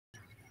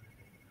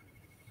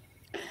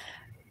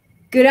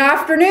Good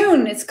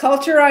afternoon. It's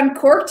Culture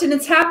Uncorked and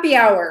it's happy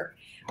hour.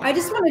 I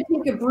just want to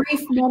take a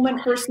brief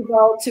moment, first of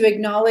all, to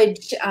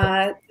acknowledge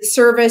the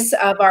service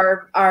of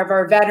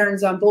our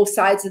veterans on both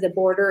sides of the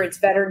border. It's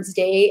Veterans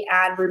Day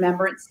and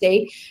Remembrance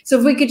Day. So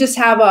if we could just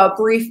have a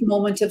brief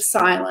moment of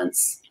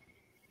silence.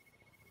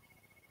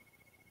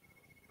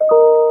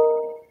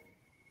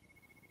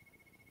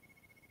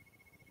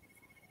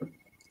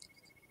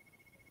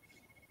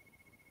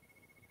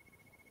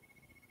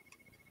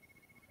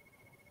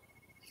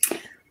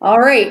 All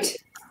right.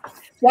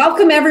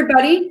 Welcome,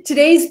 everybody.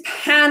 Today's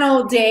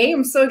panel day.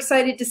 I'm so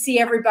excited to see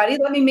everybody.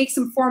 Let me make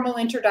some formal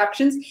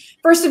introductions.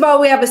 First of all,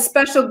 we have a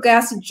special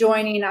guest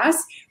joining us.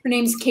 Her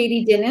name's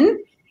Katy Dineen.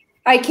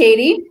 Hi,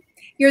 Katy.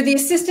 You're the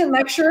assistant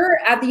lecturer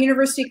at the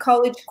University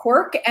College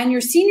Cork, and you're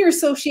senior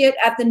associate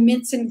at the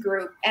Mizen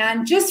Group.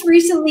 And just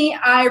recently,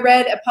 I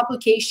read a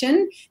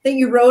publication that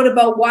you wrote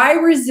about why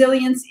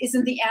resilience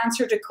isn't the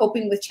answer to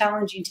coping with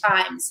challenging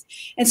times.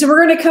 And so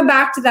we're going to come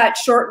back to that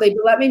shortly,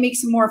 but let me make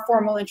some more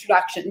formal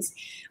introductions.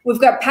 We've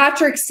got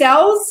Patrick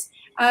Sells,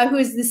 who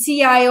is the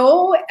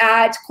CIO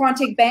at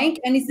Quantic Bank,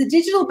 and he's the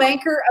Digital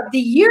Banker of the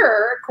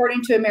Year,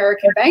 according to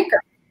American Banker.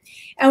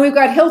 And we've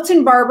got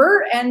Hilton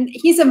Barber, and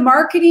he's a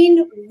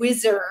marketing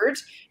wizard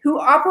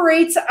who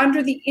operates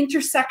under the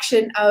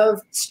intersection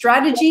of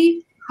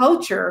strategy,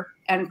 culture,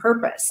 and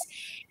purpose.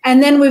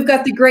 And then we've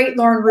got the great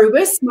Lorne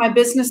Rubis, my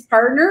business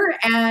partner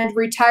and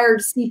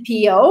retired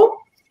CPO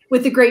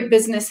with a great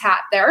business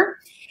hat there.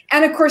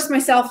 And of course,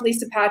 myself,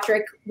 Lisa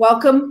Patrick.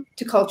 Welcome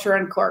to Culture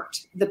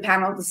Uncorked, the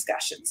panel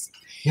discussions.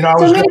 You know, I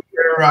was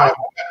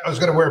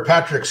going to wear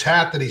Patrick's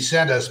hat that he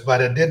sent us,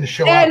 but it didn't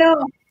show up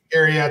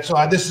here yet. So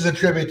this is a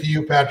tribute to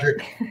you, Patrick.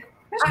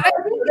 I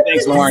think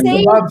it's the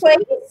same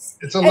place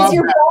as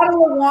your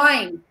bottle of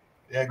wine.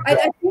 Yeah,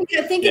 exactly.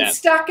 I think it's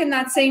stuck in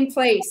that same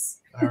place.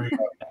 There we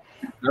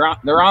go.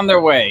 They're on their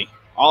way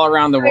all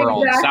around the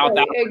world. Exactly, South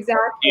Africa,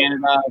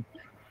 Canada,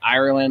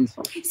 Ireland.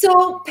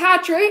 So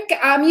Patrick,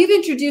 you've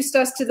introduced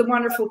us to the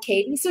wonderful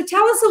Katy. So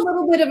tell us a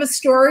little bit of a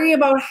story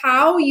about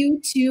how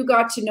you two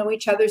got to know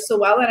each other so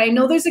well. And I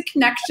know there's a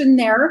connection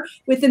there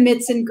with the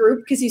Mizen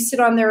Group because you sit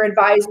on their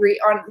advisory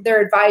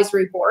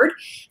board.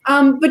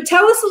 But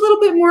tell us a little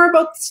bit more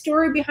about the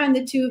story behind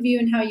the two of you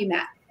and how you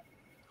met.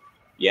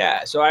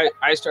 Yeah, so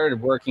I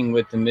started working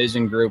with the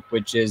Mizen Group,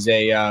 which is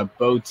a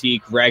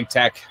boutique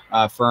reg-tech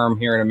firm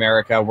here in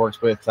America,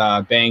 works with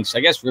banks, I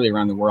guess really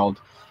around the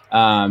world.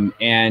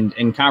 And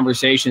in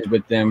conversations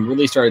with them,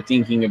 really started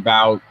thinking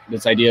about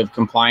this idea of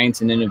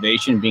compliance and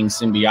innovation being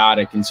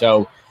symbiotic. And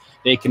so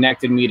they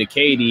connected me to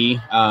Katy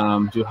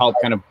to help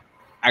kind of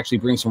actually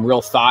bring some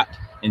real thought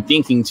and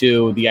thinking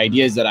to the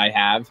ideas that I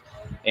have.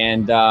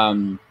 And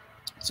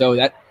so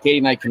that Katy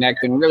and I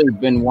connected and really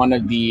been one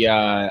of the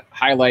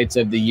highlights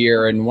of the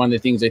year. And one of the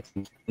things I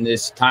think in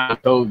this time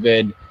of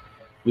COVID,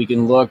 we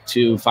can look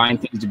to find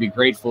things to be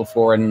grateful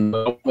for, and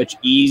how much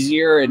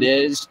easier it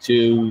is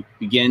to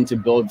begin to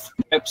build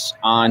friendships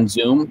on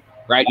Zoom,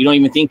 right? You don't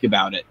even think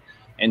about it.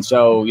 And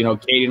so, you know,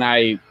 Katy and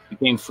I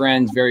became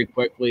friends very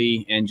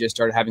quickly and just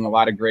started having a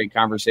lot of great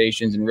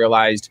conversations and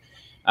realized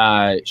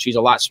she's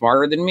a lot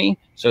smarter than me.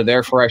 So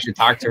therefore I should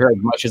talk to her as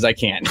much as I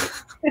can.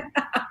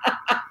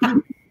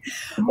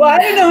 Well, I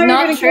don't know how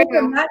Not you're true,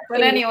 go from that,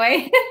 but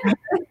anyway.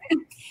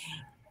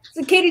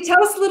 So Katy,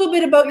 tell us a little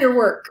bit about your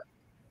work.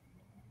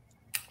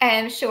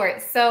 Sure.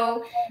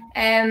 So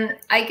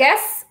I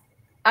guess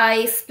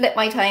I split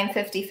my time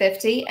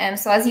 50-50.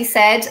 So as you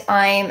said,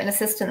 I'm an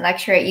assistant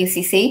lecturer at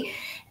UCC,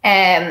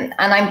 and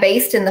I'm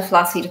based in the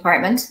philosophy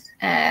department.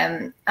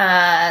 And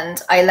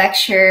I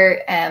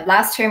lecture,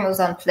 last term it was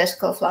on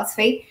political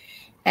philosophy,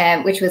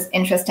 which was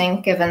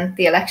interesting given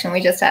the election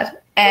we just had.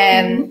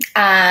 And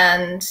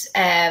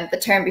the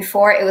term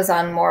before it was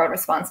on moral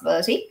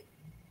responsibility.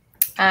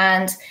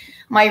 And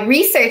my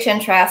research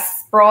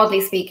interests,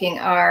 broadly speaking,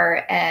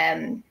 are,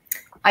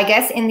 I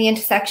guess, in the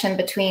intersection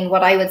between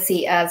what I would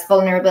see as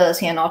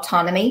vulnerability and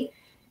autonomy.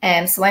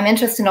 So I'm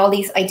interested in all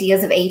these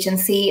ideas of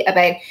agency,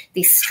 about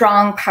these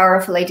strong,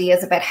 powerful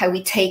ideas about how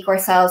we take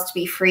ourselves to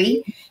be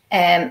free,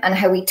 and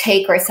how we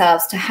take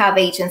ourselves to have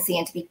agency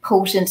and to be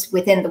potent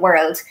within the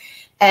world.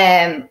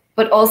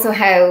 But also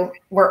how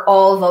we're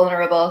all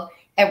vulnerable,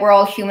 and we're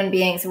all human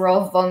beings. We're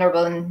all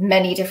vulnerable in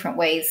many different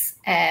ways.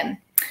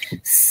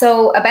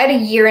 So about a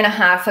year and a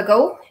half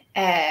ago,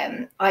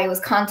 I was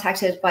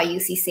contacted by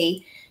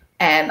UCC,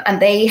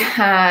 and they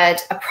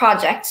had a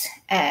project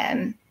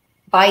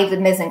by the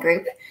Mizen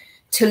Group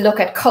to look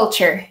at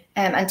culture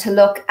and to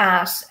look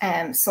at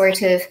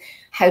sort of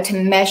how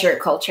to measure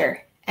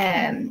culture.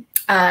 And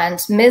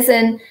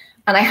Mizen,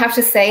 and I have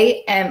to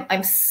say,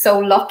 I'm so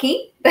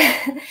lucky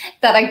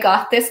that I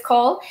got this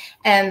call,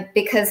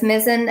 because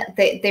Mizen,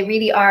 they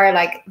really are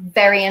like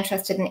very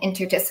interested in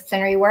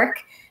interdisciplinary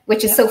work,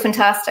 which is so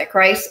fantastic,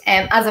 right?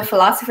 As a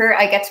philosopher,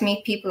 I get to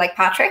meet people like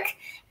Patrick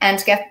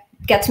and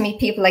get to meet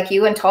people like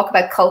you and talk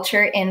about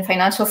culture in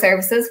financial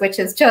services, which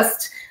is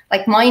just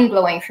like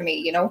mind-blowing for me,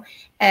 you know.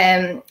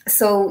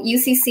 So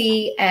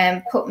UCC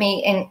put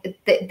me in,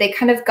 they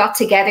kind of got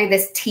together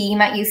this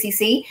team at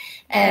UCC.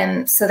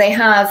 So they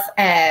have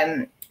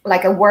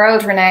like a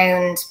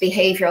world-renowned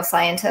behavioral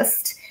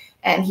scientist,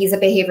 and he's a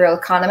behavioral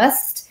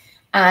economist,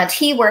 and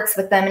he works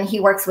with them and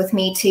he works with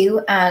me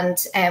too. And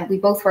we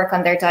both work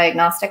on their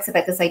diagnostics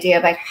about this idea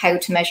about how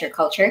to measure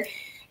culture.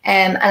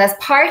 And as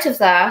part of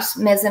that,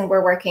 Mizen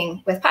were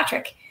working with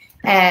Patrick.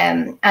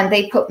 And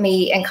they put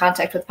me in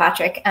contact with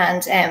Patrick,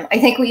 and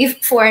I think we've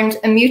formed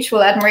a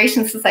mutual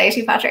admiration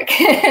society, Patrick.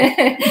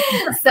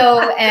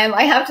 So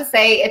I have to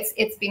say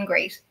it's been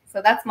great.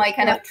 So that's my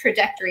kind of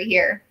trajectory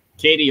here.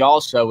 Katy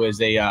also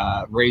is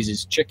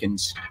raises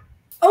chickens.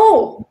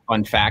 Oh,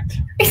 fun fact.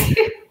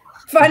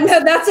 Fun.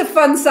 That's a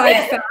fun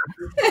side fact.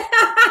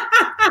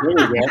 There you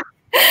go.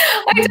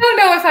 I don't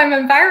know if I'm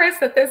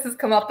embarrassed that this has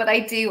come up, but I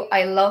do.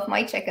 I love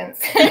my chickens.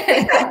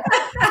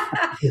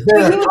 You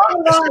get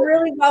along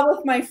really well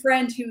with my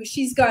friend who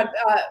she's got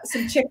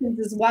some chickens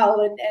as well,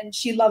 and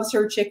she loves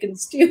her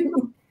chickens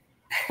too.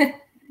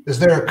 Is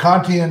there a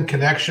Kantian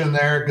connection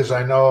there? Because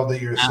I know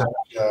that you're saying,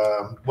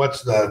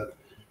 what's the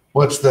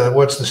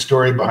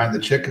story behind the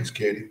chickens,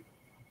 Katy?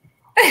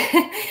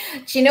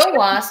 Do you know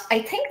what?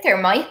 I think there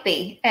might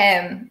be.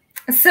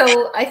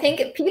 So I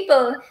think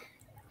people.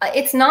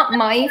 It's not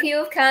my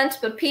view of Kant,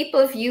 but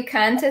people view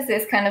Kant as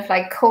this kind of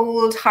like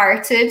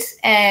cold-hearted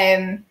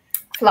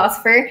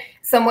philosopher,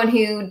 someone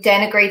who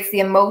denigrates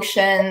the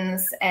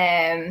emotions.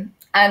 And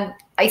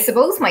I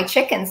suppose my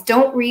chickens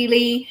don't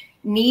really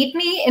need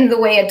me in the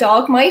way a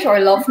dog might, or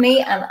love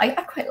me, and I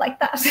quite like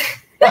that.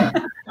 Maybe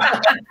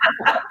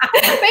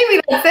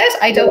that's it.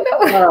 I don't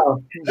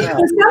know.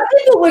 Some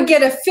people would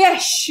get a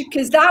fish,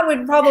 because that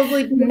would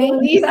probably be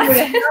easier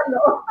to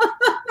handle.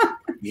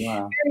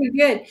 Wow. Very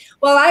good.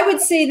 Well, I would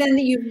say then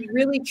that you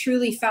really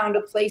truly found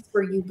a place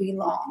where you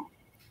belong.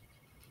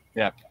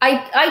 Yeah.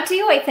 I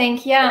do, I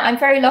think. Yeah, I'm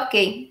very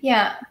lucky.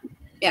 Yeah.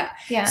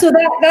 Yeah. So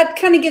that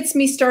kind of gets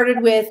me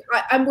started with,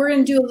 we're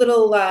going to do a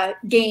little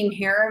game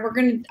here.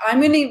 I'm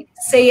going to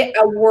say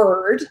a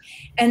word,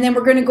 and then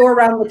we're going to go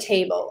around the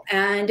table,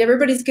 and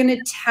everybody's going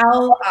to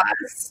tell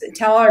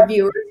our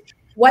viewers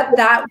what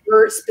that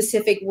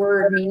specific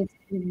word means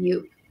to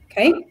you.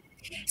 Okay.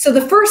 So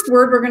the first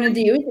word we're going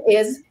to do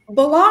is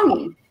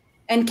belonging.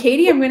 And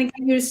Katy, I'm going to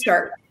get you to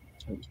start.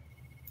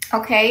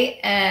 Okay.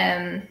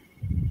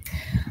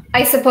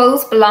 I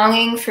suppose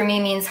belonging for me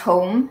means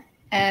home,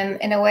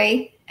 in a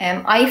way.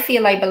 I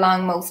feel I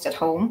belong most at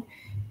home.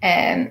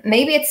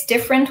 Maybe it's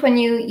different when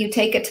you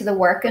take it to the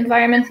work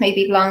environment.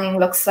 Maybe belonging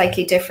looks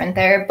slightly different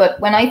there. But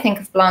when I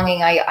think of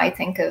belonging, I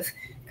think of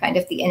kind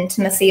of the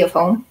intimacy of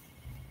home.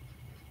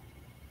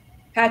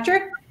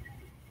 Patrick?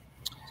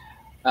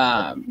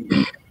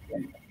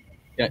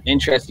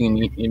 Interesting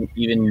in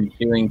even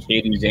hearing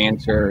Katy's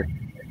answer.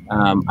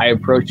 I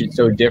approach it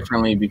so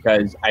differently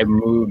because I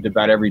moved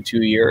about every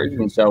 2 years,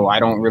 and so I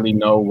don't really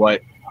know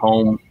what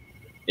home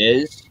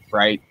is,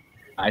 right?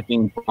 I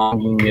think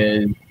belonging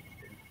is,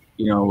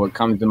 what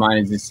comes to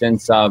mind is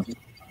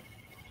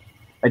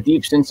a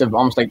deep sense of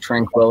almost like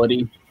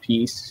tranquility,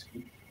 peace,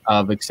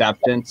 of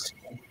acceptance,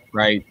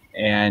 right?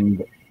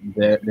 And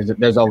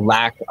there's a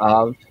lack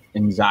of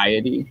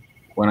anxiety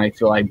when I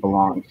feel I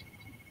belong.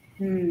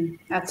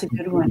 That's a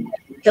good one.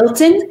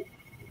 Hilton?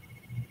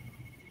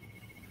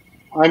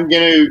 I'm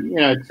going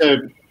to, so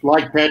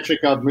like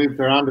Patrick, I've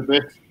moved around a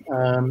bit.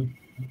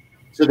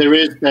 So there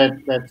is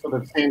that sort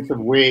of sense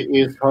of where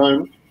is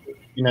home.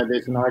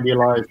 There's an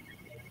idealized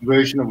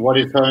version of what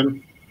is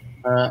home.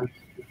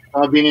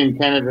 I've been in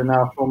Canada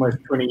now for almost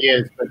 20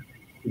 years, but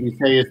if you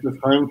say, is this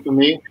home for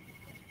me?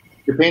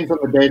 Depends on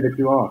the day that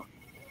you are.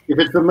 If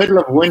it's the middle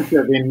of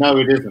winter, then no,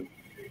 it isn't.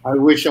 I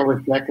wish I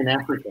was back in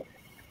Africa.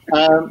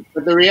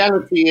 But the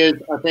reality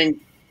is, I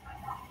think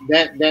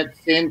that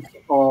sense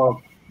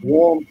of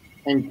warmth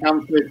and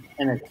comfort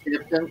and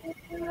acceptance,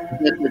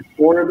 that's the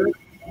core of it.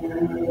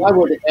 I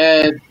would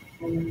add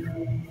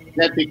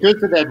that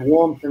because of that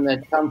warmth and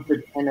that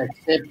comfort and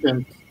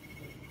acceptance,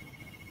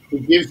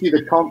 it gives you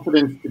the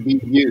confidence to be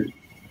you.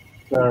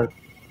 So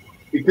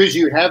because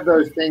you have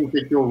those things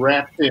that you're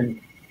wrapped in,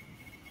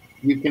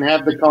 you can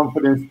have the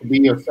confidence to be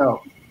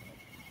yourself.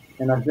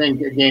 And I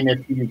think, again,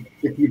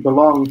 if you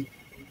belong,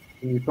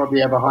 you probably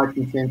have a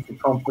heightened sense of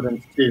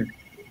confidence too.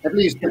 At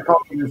least the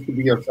confidence to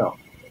be yourself.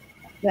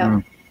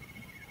 Yeah.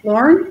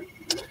 Lorne?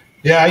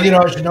 Yeah,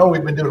 as you know,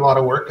 we've been doing a lot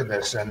of work in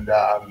this, and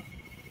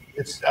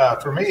it's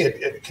for me,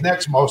 it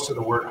connects most of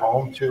the word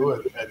home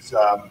too. It's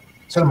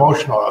an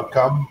emotional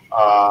outcome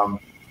of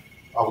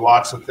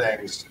lots of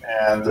things,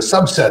 and the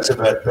subsets of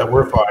it that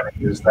we're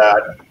finding is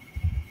that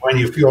when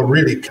you feel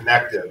really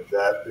connected,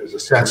 that there's a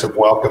sense of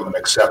welcome and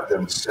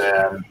acceptance,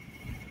 and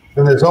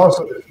then there's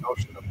also this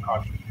notion of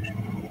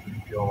contribution.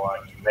 You feel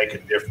like you make a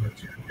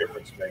difference, you're a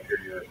difference maker,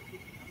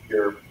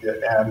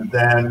 and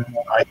then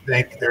I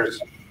think there's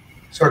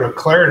sort of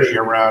clarity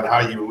around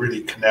how you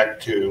really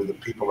connect to the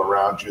people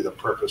around you, the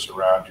purpose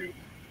around you.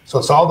 So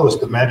it's all those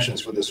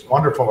dimensions for this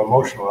wonderful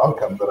emotional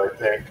outcome that I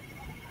think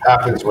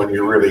happens when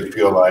you really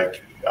feel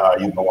like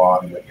you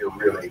belong, that you're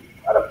really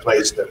at a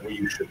place that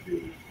you should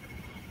be.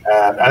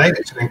 And I think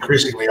it's an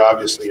increasingly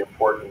obviously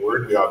important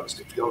word. We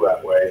obviously feel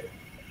that way.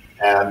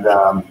 And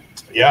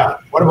yeah,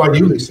 what about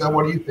you, Lisa?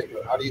 What do you think?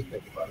 How do you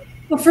think about it?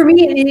 Well, for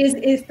me,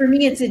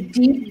 it's a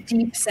deep,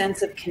 deep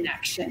sense of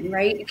connection,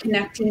 right?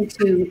 Connecting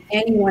to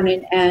anyone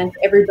and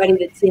everybody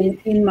that's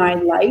in my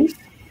life,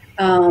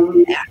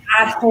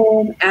 at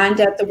home and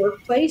at the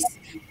workplace.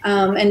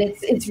 And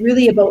it's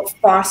really about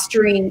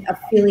fostering a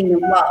feeling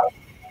of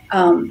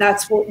love.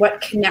 That's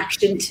what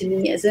connection to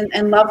me is.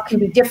 And love can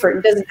be different.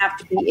 It doesn't have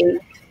to be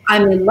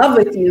I'm in love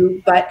with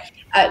you, but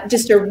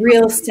just a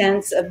real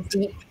sense of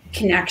deep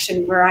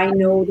connection where I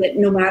know that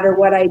no matter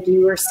what I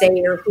do or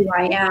say or who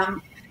I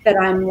am, that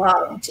I'm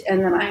loved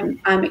and that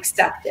I'm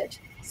accepted.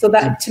 So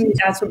that, to me,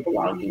 that's what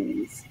belonging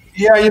means.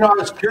 Yeah, I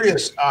was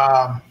curious.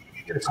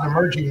 It's an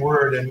emerging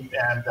word, and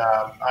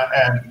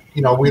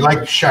we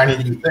like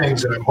shiny new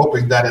things, and I'm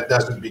hoping that it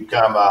doesn't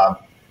become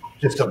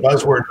just a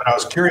buzzword. But I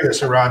was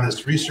curious around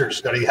this research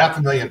study.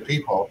 500,000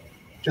 people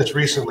just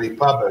recently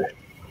published,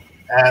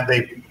 and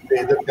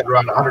they looked at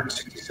around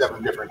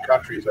 167 different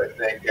countries, I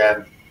think,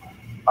 and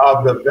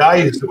of the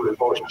values that were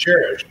most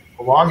cherished,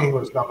 belonging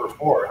was number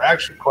 4. And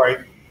actually,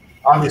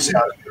 obviously, I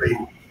was pretty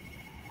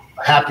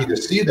happy to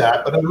see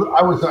that, but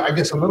I was, I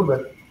guess, a little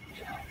bit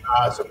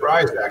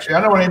surprised. Actually,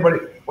 I don't know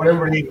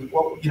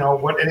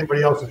what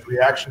anybody else's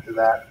reaction to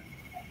that.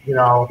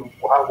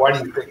 Why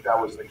do you think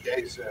that was the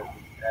case,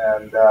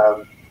 and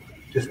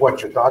just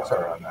what your thoughts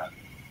are on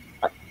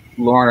that?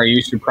 Lorne, are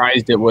you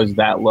surprised it was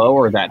that low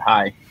or that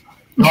high?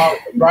 No, I was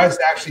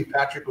surprised actually,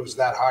 Patrick, was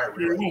that high.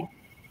 Really,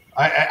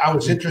 I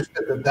was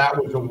interested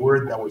that was a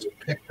word that was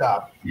picked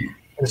up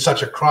in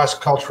such a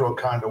cross-cultural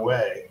kind of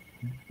way.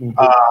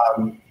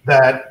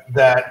 That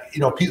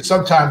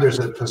sometimes there's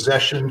a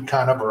possession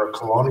kind of or a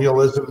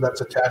colonialism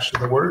that's attached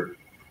to the word.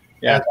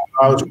 Yeah, and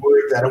I was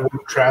worried that it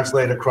wouldn't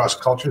translate across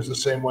cultures the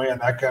same way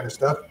and that kind of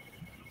stuff.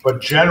 But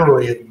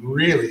generally, it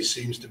really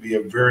seems to be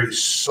a very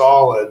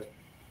solid,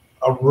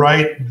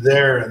 right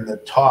there in the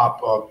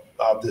top of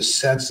this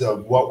sense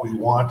of what we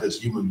want as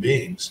human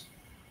beings,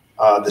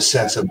 the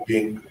sense of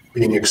being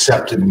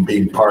accepted and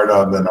being part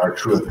of and our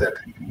true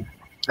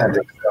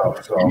authentic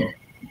self. So,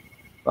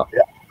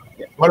 yeah.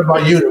 What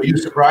about you? Were you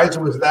surprised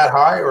it was that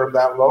high or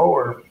that low?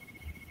 Or,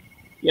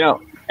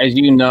 as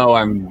you know,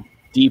 I'm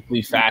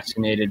deeply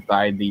fascinated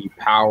by the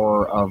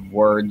power of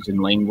words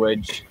and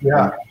language.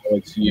 Yeah, and how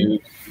it's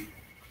used.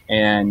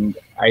 And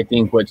I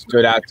think what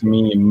stood out to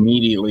me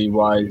immediately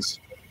was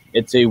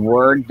it's a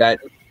word that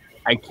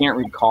I can't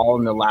recall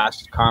in the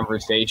last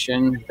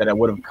conversation that I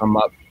would have come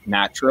up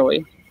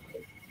naturally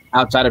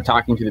outside of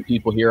talking to the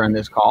people here on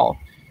this call.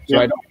 So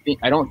yeah.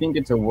 I don't think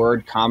it's a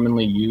word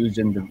commonly used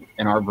in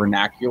our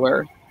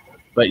vernacular,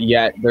 but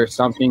yet there's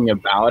something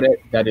about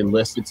it that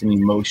elicits an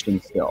emotion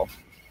still,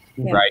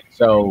 right?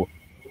 So,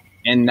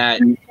 in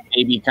that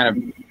maybe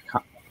kind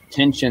of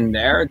tension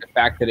there, the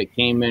fact that it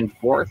came in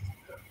 4th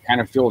kind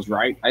of feels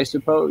right, I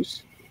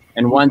suppose.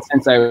 In one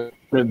sense, I would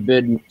have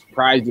been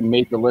surprised it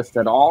made the list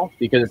at all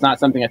because it's not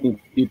something I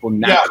think people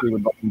naturally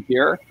would love to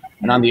hear.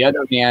 And on the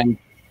other hand,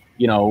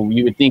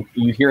 you would think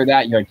you hear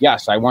that, you're like,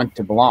 yes, I want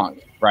to belong.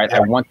 Right,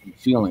 I want the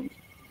feeling.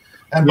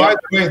 And by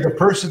the way, the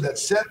person that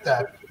set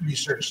that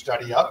research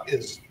study up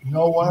is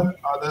no one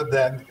other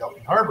than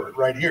Hilton Harbert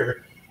right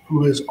here,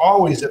 who is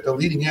always at the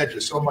leading edge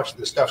of so much of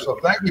this stuff. So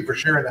thank you for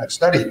sharing that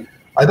study.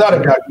 I thought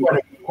it got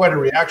quite a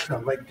reaction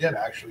on LinkedIn,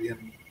 actually,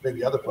 and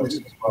maybe other places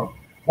as well.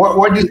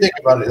 What do you think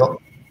about it,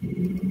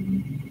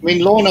 Hilton? I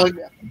mean, Lorne,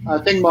 I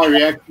think my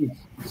reaction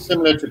is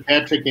similar to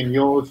Patrick and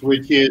yours,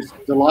 which is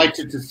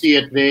delighted to see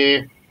it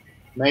there,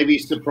 maybe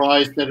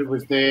surprised that it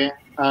was there.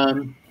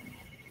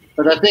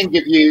 But I think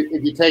if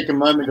you take a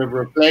moment of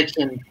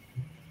reflection,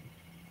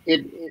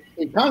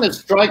 it kind of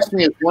strikes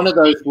me as one of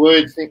those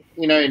words that,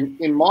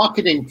 in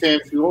marketing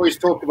terms, we always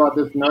talk about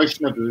this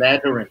notion of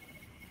laddering.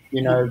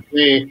 Where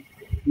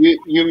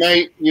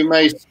you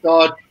may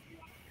start,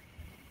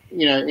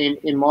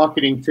 in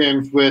marketing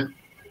terms with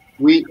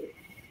we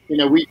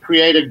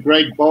create a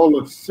great bowl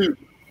of soup,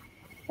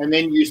 and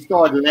then you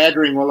start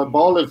laddering. Well, a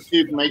bowl of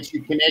soup makes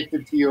you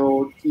connected to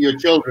your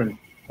children.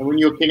 And when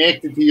you're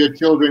connected to your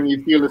children,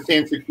 you feel a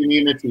sense of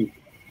community.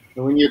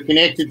 And when you're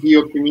connected to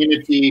your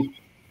community,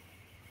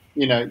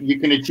 you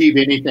can achieve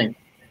anything.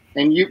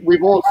 And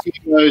we've all seen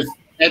those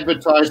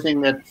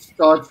advertising that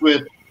starts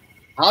with,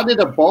 how did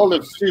a bowl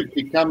of soup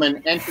become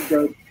an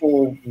antidote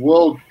for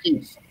world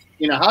peace?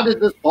 How did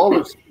this bowl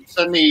of soup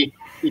suddenly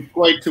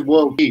equate to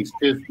world peace?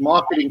 Because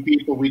marketing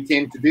people, we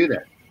tend to do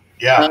that.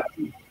 Yeah.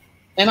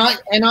 And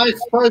I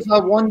suppose I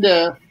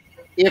wonder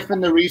if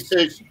in the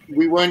research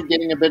we weren't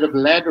getting a bit of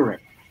laddering.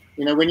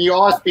 When you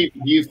ask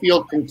people, do you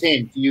feel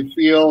content? Do you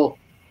feel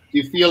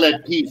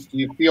at peace? Do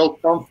you feel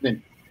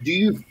confident? Do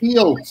you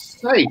feel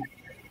safe?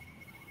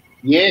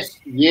 Yes,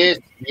 yes,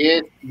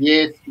 yes,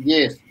 yes,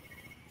 yes.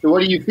 So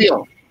what do you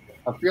feel?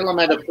 I feel I'm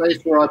at a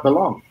place where I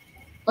belong.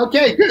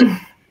 Okay, good.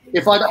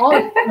 If I'd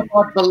asked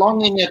about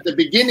belonging at the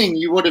beginning,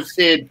 you would have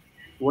said,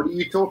 what are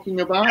you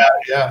talking about?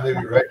 Yeah,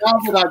 maybe right. Now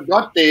that I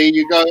got there,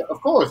 you go, of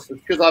course,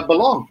 it's because I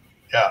belong.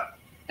 Yeah.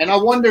 And I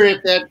wonder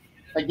if that,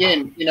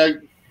 again, you know,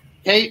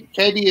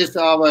 Katy is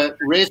our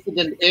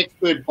resident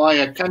expert by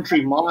a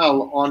country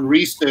mile on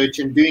research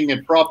and doing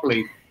it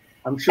properly.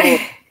 I'm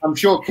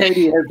sure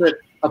Katy has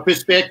a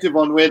perspective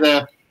on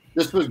whether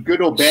this was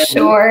good or bad.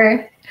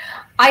 Sure.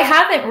 I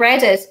haven't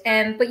read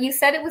it, but you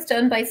said it was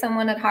done by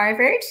someone at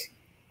Harvard,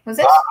 was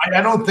it?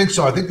 I don't think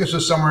so. I think this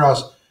was somewhere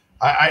else.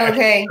 I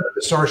can't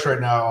the source right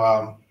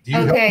now.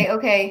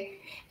 Okay.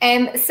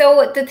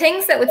 So the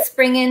things that would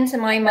spring into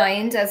my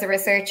mind as a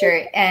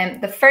researcher,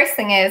 the first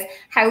thing is,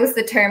 how is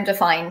the term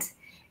defined?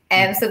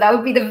 So that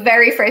would be the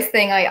very first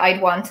thing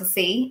I'd want to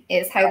see,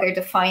 is how they're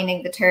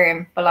defining the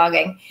term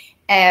belonging.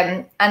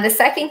 And the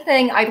second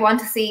thing I'd want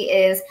to see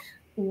is,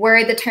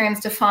 were the terms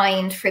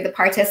defined for the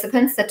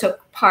participants that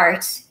took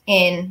part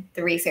in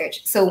the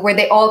research? So were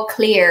they all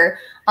clear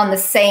on the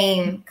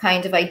same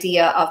kind of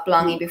idea of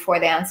belonging before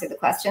they answered the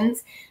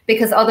questions?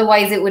 Because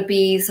otherwise it would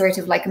be sort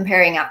of like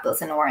comparing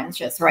apples and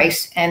oranges,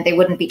 right? And they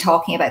wouldn't be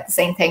talking about the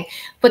same thing.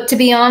 But to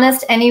be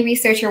honest, any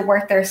researcher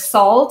worth their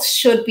salt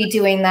should be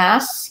doing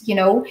that, you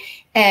know.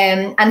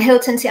 And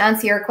Hilton, to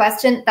answer your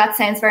question, that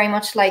sounds very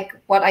much like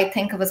what I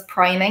think of as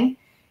priming.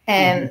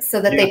 So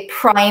that they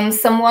prime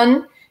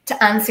someone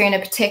to answer in a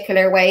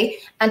particular way.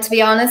 And to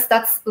be honest,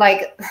 that's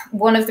like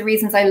one of the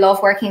reasons I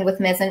love working with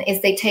Mizen,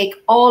 is they take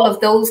all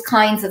of those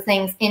kinds of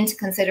things into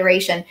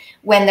consideration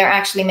when they're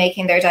actually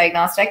making their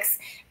diagnostics,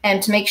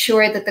 and to make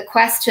sure that the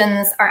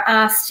questions are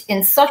asked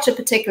in such a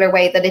particular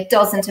way that it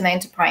doesn't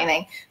amount to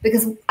priming.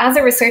 Because as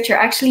a researcher,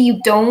 actually,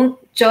 you don't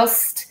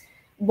just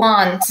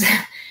want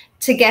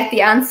to get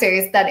the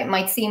answers that it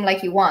might seem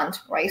like you want,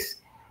 right?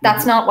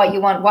 That's not what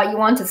you want. What you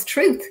want is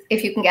truth,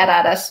 if you can get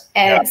at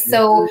it.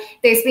 So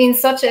there's been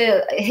such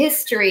a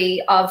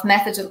history of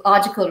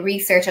methodological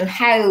research on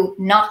how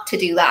not to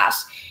do that,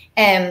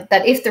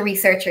 that if the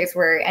researchers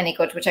were any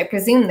good, which I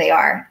presume they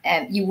are,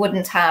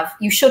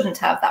 you shouldn't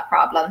have that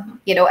problem,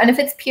 you know. And if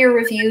it's peer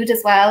reviewed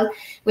as well,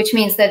 which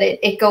means that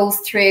it goes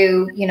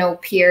through, you know,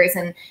 peers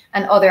and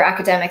other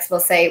academics will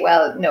say,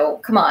 well, no,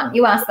 come on,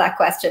 you asked that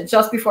question.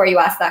 Just before you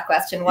ask that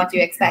question, what do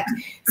you expect?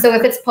 So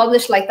if it's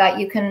published like that,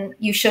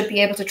 you should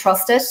be able to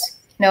trust it,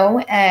 you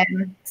know.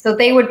 So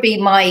they would be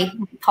my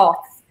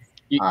thoughts.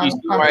 You see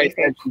why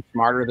you're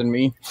smarter than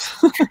me?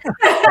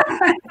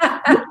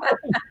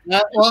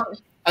 Well,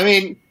 I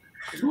mean,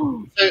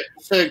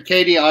 so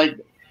Katy,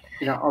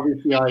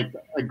 obviously I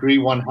agree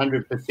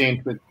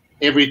 100% with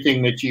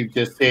everything that you've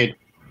just said.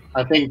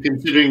 I think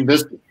considering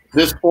this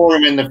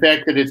forum and the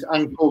fact that it's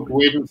Uncorked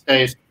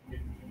Wednesdays,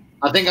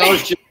 I think I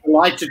was just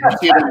delighted to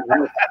see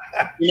it.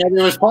 You know,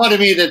 there was part of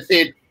me that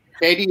said,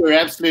 Katy, you're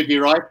absolutely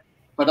right,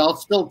 but I'll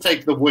still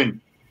take the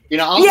win. You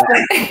know, I'll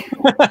still take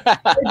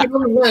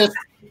the list.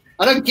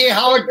 I don't care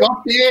how it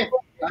got there.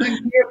 I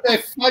don't care if they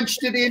fudged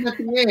it in at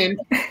the end.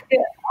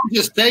 I'll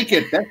just take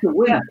it. That's a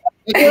win.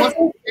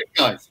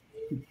 Guys.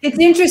 It's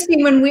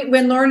interesting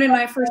when Lorne and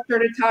I first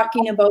started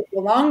talking about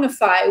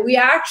Belongify,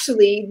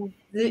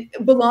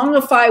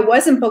 Belongify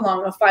wasn't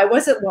Belongify,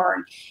 was it,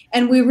 Lorne?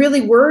 And we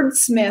really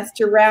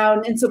wordsmithed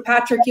around, and so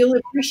Patrick, you'll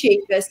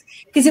appreciate this,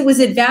 because it was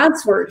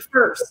advanced word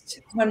first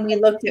when we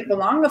looked at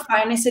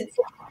Belongify, and I said,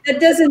 that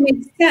doesn't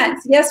make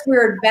sense. Yes,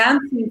 we're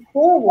advancing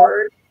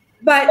forward,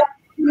 but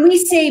when we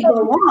say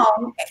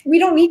belong, we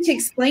don't need to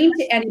explain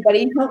to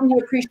anybody, and help me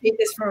appreciate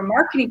this from a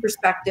marketing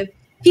perspective.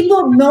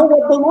 People know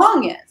what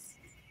belong is.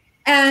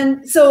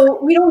 And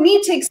so we don't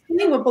need to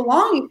explain what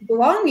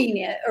belonging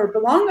is, or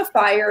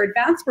Belongify or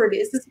advanced word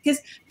is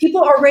because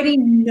people already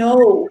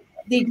know.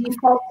 They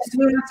default to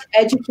we have to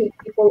educate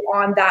people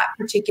on that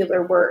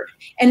particular word.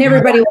 And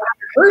everybody will have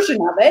a version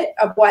of it,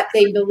 of what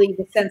they believe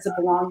the sense of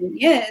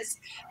belonging is,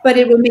 but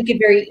it will make it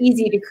very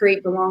easy to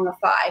create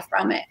Belongify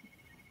from it.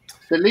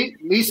 So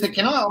Lisa,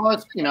 can I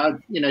ask, you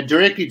know,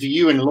 directly to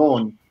you and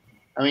Lorne?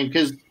 I mean,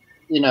 because,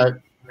 you know,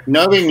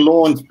 knowing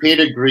Lorne's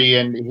pedigree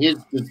and his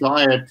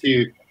desire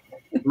to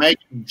make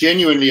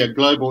genuinely a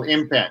global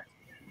impact,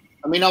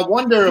 I mean, I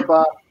wonder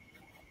about,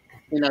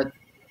 you know,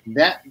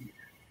 that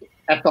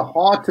at the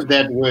heart of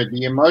that word,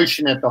 the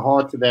emotion at the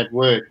heart of that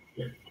word,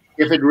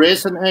 if it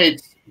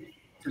resonates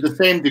to the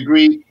same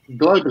degree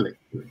globally.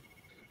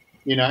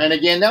 You know, and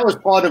again, that was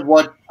part of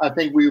what I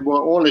think we were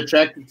all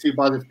attracted to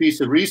by this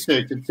piece of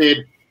research. It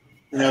said,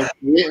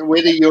 you know,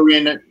 whether you're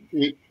in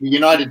the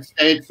United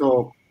States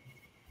or,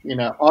 you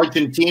know,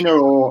 Argentina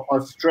or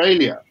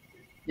Australia,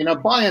 you know,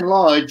 by and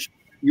large,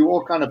 you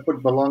all kind of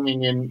put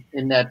belonging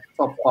in that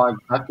top 5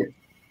 bucket.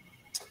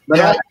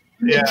 But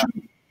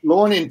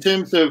Lorne, in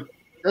terms of,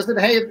 does it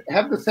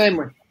have the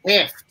same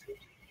heft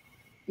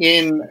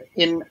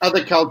in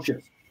other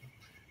cultures?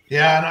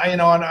 Yeah,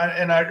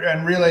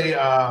 and really,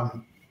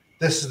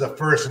 this is the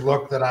first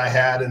look that I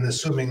had, and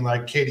assuming,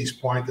 like Katy's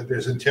point, that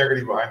there's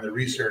integrity behind the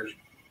research,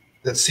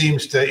 that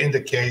seems to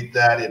indicate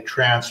that it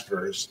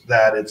transfers,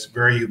 that it's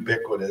very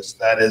ubiquitous,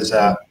 that is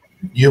a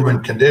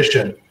human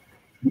condition.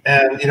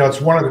 And, you know,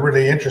 it's one of the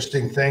really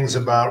interesting things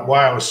about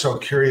why I was so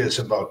curious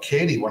about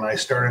Katy when I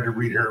started to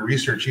read her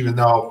research, even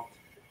though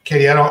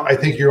Katy, I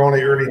think you're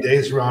only early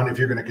days around if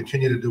you're going to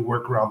continue to do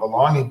work around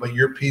belonging, but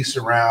your piece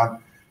around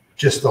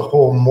just the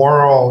whole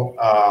moral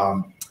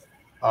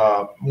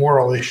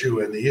issue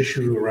and the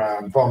issue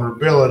around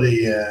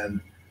vulnerability and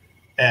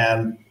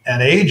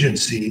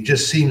agency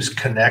just seems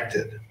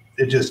connected.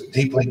 It just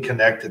deeply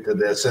connected to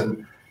this.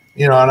 And,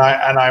 you know, and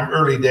I'm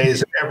early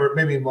days,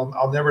 maybe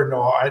I'll never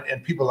know.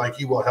 And people like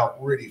you will help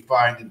really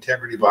find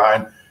integrity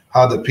behind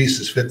how the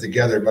pieces fit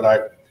together.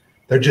 But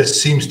there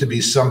just seems to be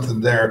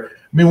something there.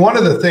 I mean, one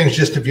of the things,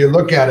 just if you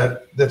look at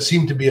it, that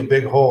seemed to be a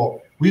big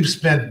hole, we've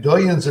spent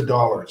billions of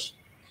dollars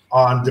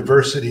on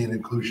diversity and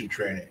inclusion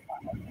training.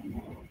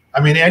 I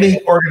mean,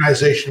 any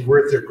organization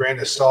worth their grain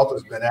of salt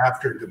has been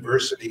after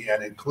diversity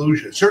and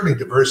inclusion, certainly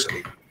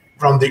diversity,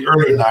 from the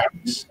early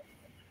 90s.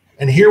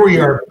 And here we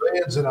are,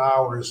 billions of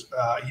hours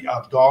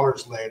of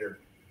dollars later,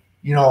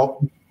 you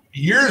know,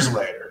 years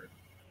later,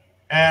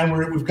 and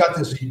we've got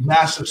this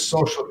massive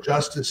social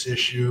justice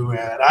issue,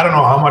 and I don't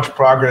know how much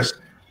progress,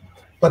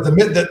 but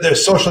the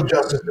social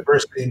justice,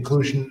 diversity,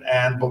 inclusion,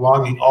 and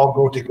belonging all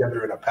go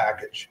together in a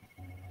package.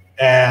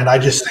 And I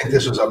just think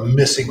this was a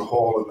missing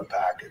hole in the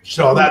package.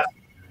 So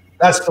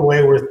that's the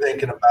way we're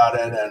thinking about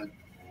it, and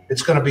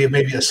it's going to be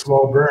maybe a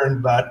slow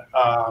burn, but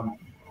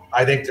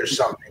I think there's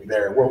something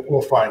there.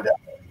 We'll find out.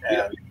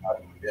 And,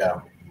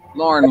 yeah,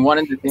 Lorne, one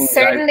of the things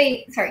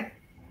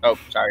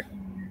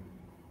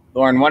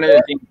Lorne, one of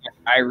the things that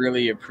I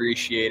really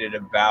appreciated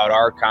about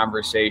our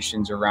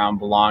conversations around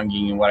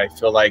belonging and what I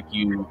feel like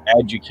you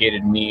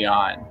educated me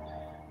on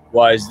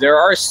was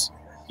there's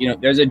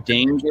a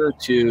danger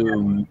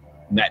to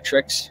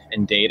metrics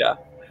and data,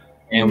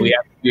 and we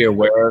have to be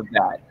aware of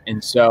that.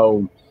 And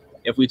so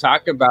if we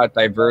talk about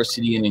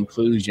diversity and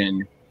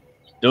inclusion,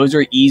 those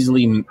are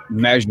easily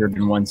measured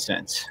in one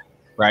sense,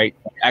 right?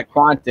 At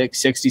Quantic,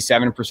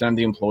 67% of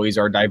the employees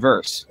are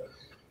diverse.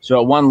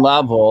 So at one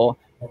level,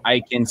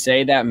 I can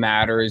say that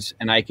matters,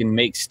 and I can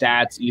make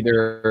stats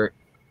either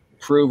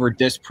prove or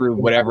disprove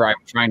whatever I'm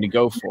trying to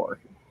go for.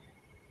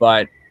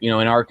 But, you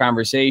know, in our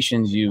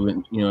conversations, I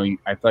feel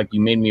like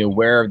you made me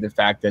aware of the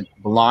fact that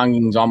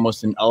belonging is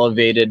almost an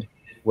elevated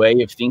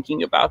way of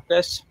thinking about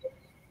this.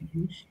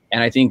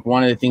 And I think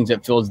one of the things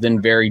that feels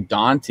then very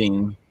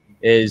daunting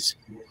is,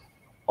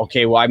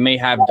 okay, well, I may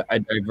have a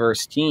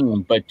diverse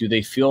team, but do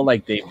they feel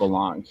like they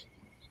belong,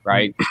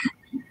 right?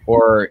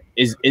 Or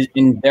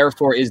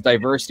therefore is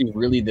diversity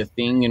really the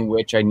thing in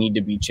which I need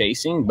to be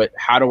chasing? But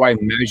how do I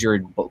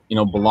measure,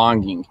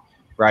 belonging,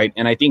 right?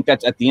 And I think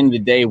that's at the end of the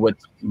day,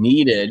 what's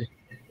needed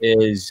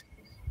is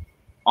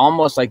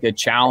almost like a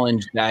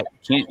challenge that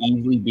can't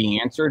easily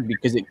be answered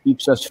because it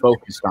keeps us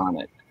focused on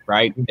it,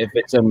 right? If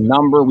it's a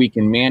number we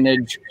can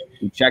manage,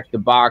 we check the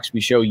box,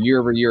 we show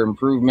year-over-year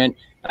improvement,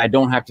 I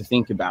don't have to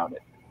think about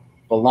it.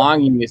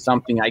 Belonging is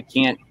something I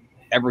can't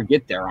ever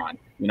get there on,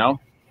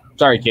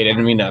 Sorry, Kate, I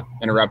didn't mean to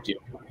interrupt you.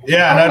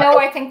 Yeah, no,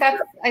 I think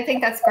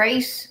that's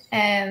great.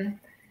 I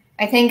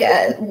think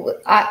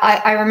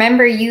I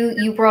remember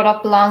you brought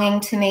up belonging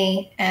to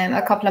me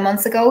a couple of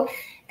months ago,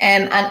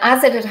 and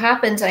as it had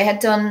happened, I had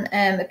done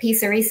a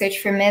piece of research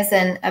for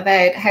Mizen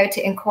about how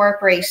to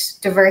incorporate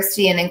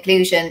diversity and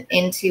inclusion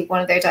into one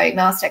of their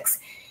diagnostics.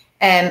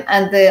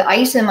 And the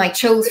item I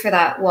chose for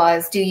that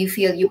was, do you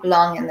feel you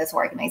belong in this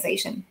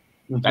organization?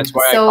 That's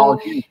why I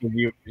called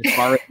you,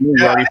 because you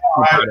already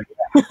about it.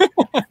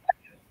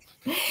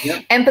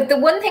 Yep. But the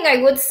one thing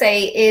I would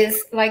say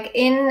is, like,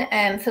 in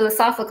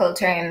philosophical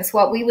terms,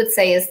 what we would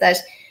say is that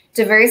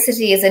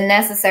diversity is a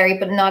necessary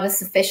but not a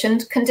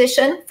sufficient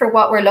condition for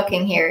what we're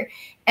looking here.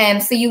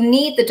 So you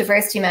need the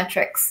diversity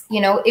metrics.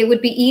 It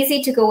would be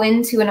easy to go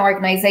into an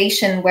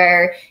organization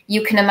where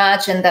you can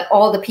imagine that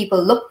all the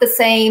people look the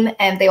same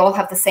and they all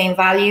have the same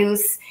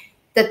values,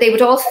 that they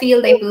would all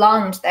feel they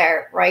belonged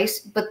there, right?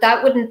 But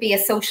that wouldn't be a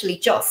socially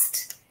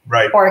just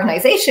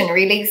organization,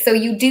 really. So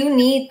you do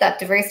need that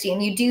diversity,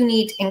 and you do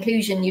need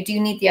inclusion. You do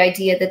need the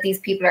idea that these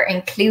people are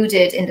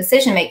included in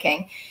decision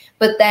making.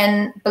 But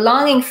then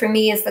belonging for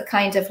me is the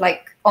kind of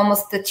like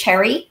almost the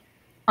cherry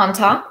on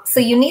top.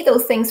 So you need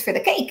those things for the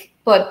cake,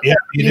 but you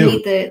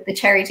need the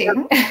cherry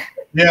too.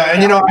 Yeah,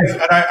 and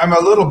I'm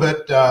a little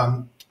bit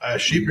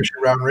sheepish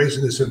around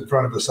raising this in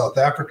front of a South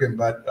African,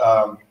 but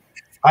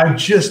I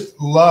just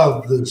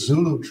love the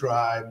Zulu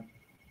tribe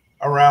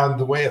around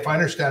the way, if I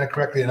understand it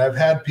correctly, and I've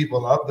had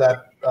people of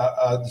that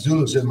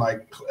Zulus when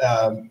I've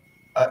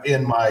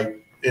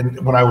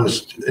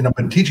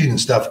been teaching and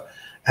stuff,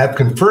 have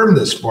confirmed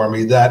this for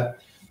me, that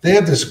they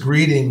have this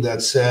greeting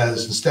that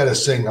says, instead of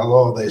saying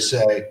hello, they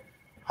say,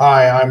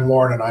 "Hi, I'm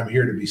Lorne, and I'm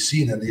here to be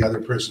seen," and the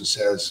other person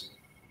says,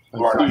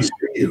 "Lorne, I see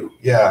you."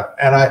 Yeah,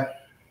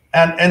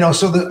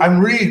 I'm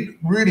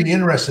really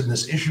interested in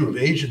this issue of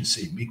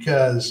agency,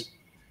 because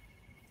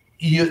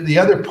the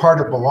other part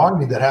of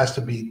belonging that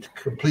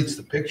completes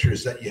the picture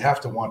is that you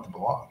have to want to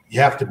belong. You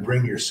have to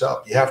bring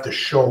yourself. You have to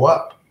show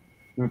up.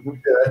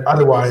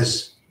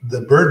 Otherwise,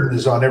 the burden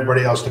is on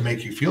everybody else to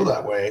make you feel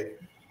that way.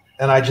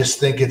 And I just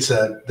think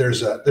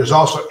there's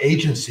also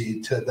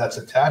agency that's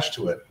attached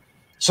to it.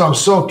 So I'm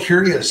so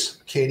curious,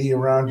 Katy,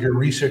 around your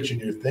research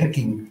and your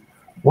thinking.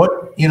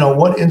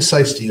 What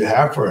insights do you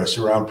have for us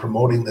around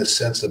promoting this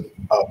sense of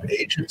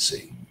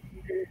agency?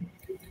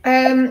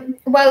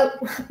 Well,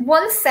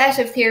 one set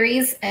of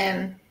theories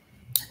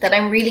that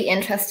I'm really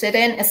interested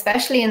in,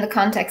 especially in the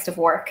context of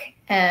work,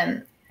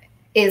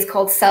 is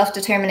called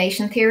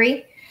self-determination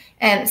theory.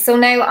 So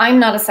now I'm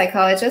not a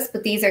psychologist,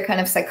 but these are kind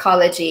of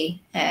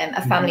psychology,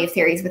 a family of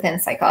theories within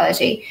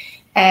psychology.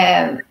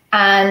 And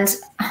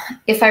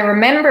if I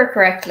remember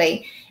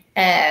correctly,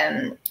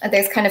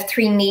 there's kind of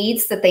 3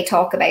 needs that they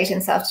talk about in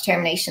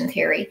self-determination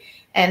theory,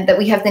 and that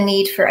we have the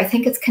need for, I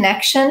think it's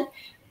connection,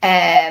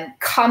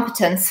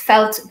 competence,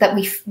 felt that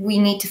we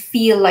need to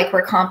feel like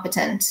we're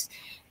competent.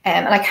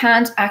 And I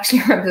can't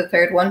actually remember the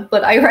 3rd one,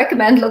 but I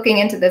recommend looking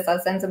into this. I'll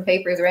send some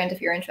papers around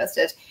if you're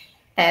interested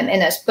in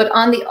it. But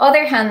on the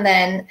other hand,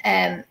 then,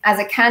 as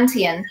a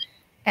Kantian,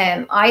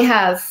 I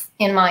have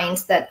in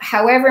mind that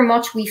however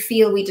much we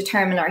feel we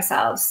determine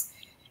ourselves,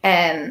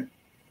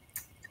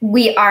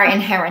 we are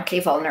inherently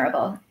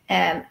vulnerable.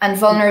 And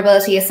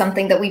vulnerability is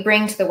something that we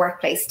bring to the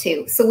workplace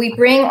too. So we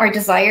bring our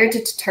desire to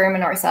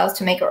determine ourselves,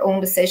 to make our own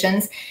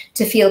decisions,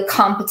 to feel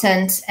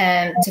competent,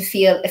 to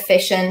feel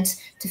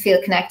efficient, to feel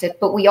connected.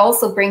 But we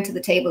also bring to the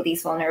table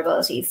these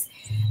vulnerabilities.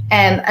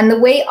 And the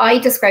way I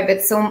describe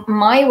it, so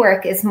my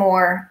work is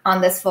more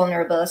on this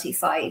vulnerability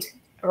side,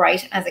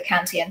 right, as a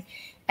Kantian.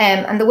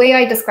 And the way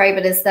I describe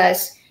it is that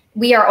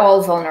we are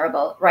all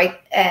vulnerable, right?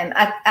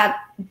 At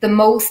the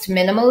most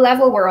minimal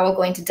level, we're all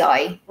going to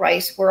die,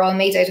 right? We're all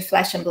made out of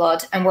flesh and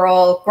blood, and we're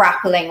all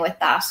grappling with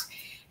that.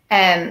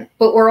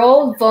 But we're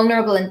all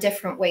vulnerable in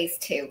different ways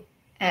too.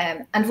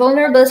 And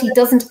vulnerability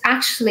doesn't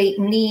actually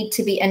need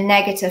to be a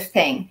negative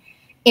thing.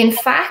 In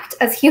fact,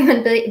 as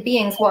human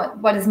beings,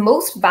 what is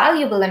most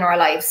valuable in our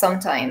lives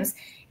sometimes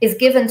is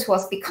given to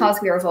us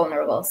because we are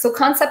vulnerable. So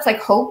concepts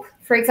like hope,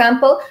 for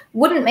example,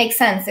 wouldn't make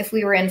sense if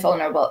we were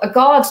invulnerable. A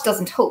God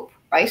doesn't hope,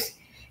 right?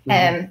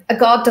 A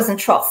God doesn't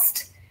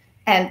trust.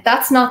 And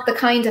that's not the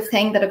kind of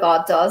thing that a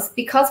God does.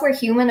 Because we're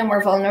human and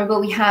we're vulnerable,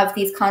 we have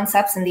these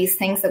concepts and these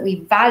things that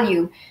we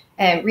value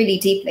really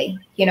deeply,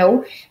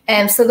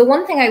 So the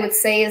one thing I would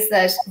say is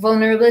that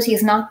vulnerability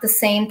is not the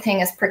same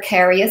thing as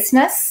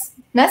precariousness.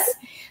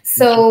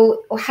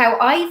 So how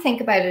I think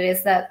about it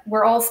is that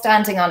we're all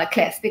standing on a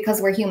cliff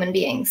because we're human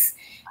beings.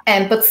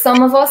 But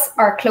some of us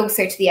are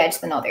closer to the edge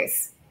than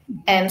others.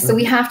 So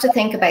we have to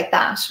think about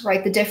that,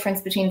 right? The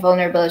difference between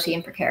vulnerability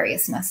and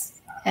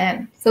precariousness.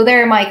 So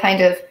there are my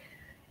kind of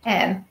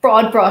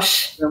broad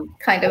brush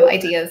kind of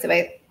ideas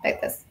about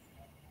this.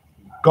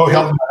 Go,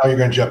 Hilton. Now you're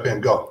going to jump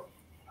in. Go.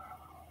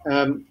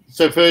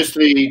 So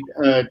firstly,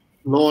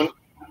 Lorne,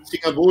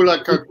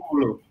 Singabula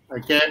Kakulu,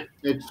 okay?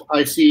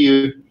 I see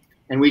you,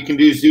 and we can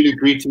do Zulu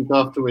greetings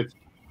afterwards.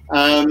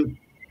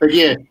 But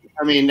yeah,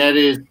 I mean, that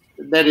is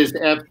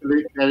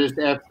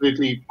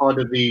absolutely part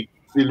of the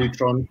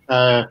Zulutron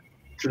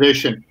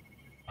tradition.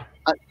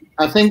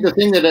 I think the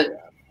thing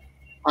that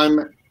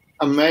I'm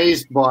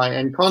amazed by,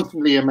 and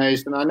constantly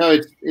amazed, and I know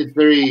it's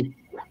very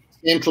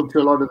central to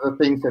a lot of the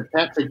things that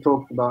Patrick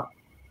talked about,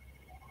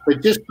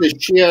 but just the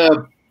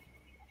sheer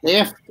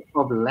depth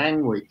of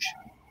language.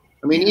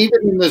 I mean,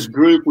 even in this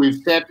group,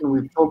 we've sat and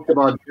we've talked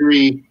about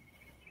very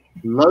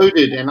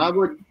loaded, and I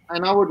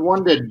would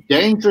wonder,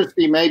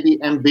 dangerously,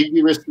 maybe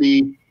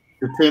ambiguously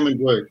determined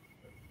words.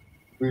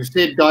 We've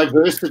said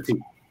diversity,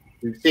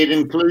 we've said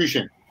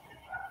inclusion,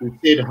 we've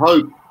said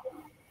hope,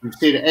 we've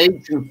said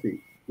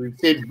agency, we've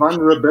said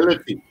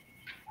vulnerability.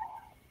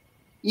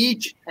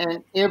 Each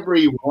and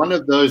every one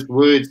of those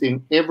words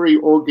in every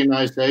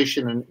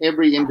organization and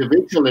every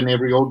individual in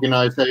every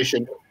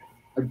organization,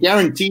 I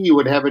guarantee you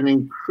would have an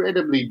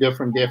incredibly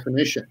different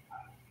definition.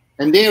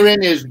 And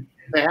therein is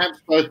perhaps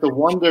both the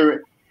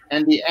wonder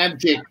and the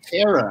abject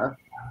terror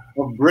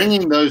of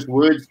bringing those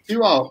words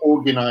to our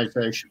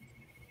organization.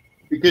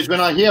 Because when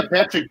I hear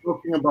Patrick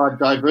talking about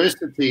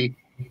diversity,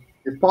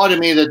 there's part of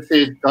me that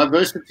says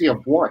diversity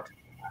of what?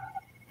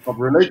 Of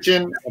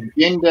religion, of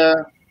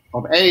gender,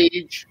 of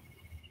age,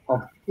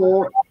 of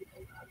thought.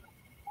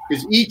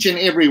 Because each and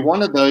every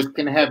one of those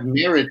can have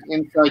merit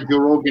inside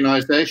your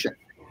organization.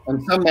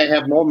 And some may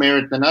have more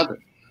merit than others.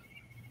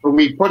 But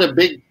we put a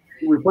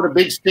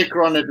big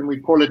sticker on it and we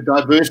call it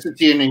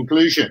diversity and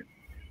inclusion.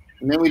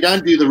 And then we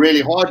don't do the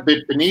really hard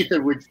bit beneath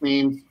it, which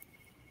means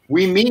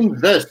we mean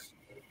this.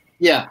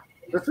 Yeah,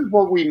 this is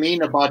what we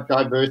mean about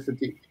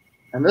diversity.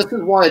 And this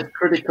is why it's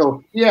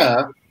critical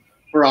here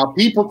for our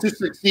people to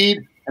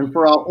succeed and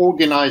for our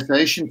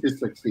organization to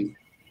succeed.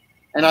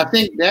 And I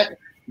think that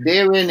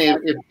therein,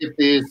 if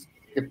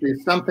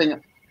there's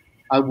something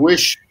I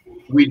wish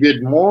we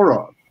did more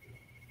of,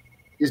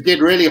 is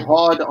get really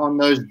hard on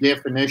those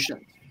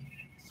definitions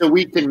so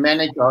we can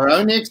manage our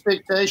own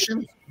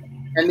expectations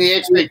and the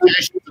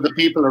expectations of the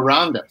people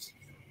around us.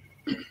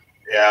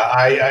 Yeah,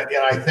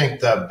 I think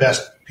the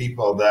best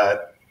people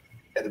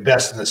and the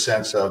best in the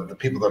sense of the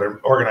people that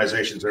are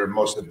organizations that are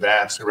most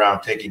advanced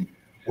around taking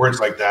words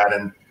like that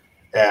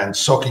and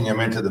soaking them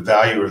into the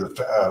value of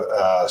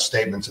the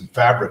statements and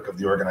fabric of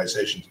the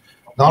organizations,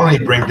 not only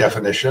bring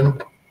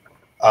definition,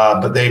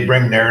 but they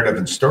bring narrative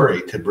and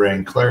story to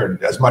bring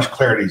clarity, as much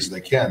clarity as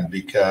they can,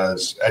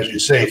 because as you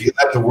say, if you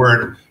let the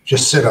word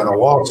just sit on a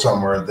wall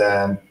somewhere,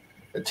 then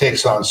it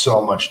takes on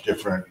so much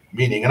different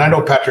meaning. And I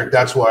know, Patrick,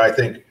 that's why I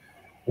think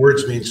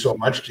words mean so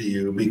much to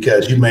you,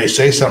 because you may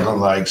say something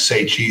like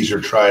say cheese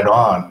or try it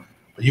on,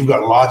 but you've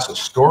got lots of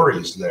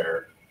stories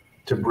there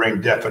to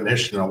bring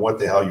definition on what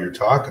the hell you're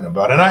talking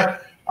about. And I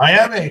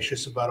am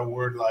anxious about a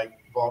word like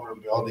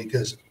vulnerability,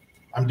 because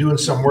I'm doing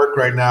some work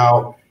right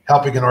now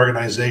helping in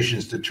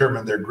organizations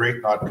determine their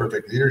great, not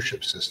perfect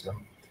leadership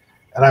system.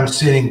 And I'm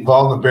seeing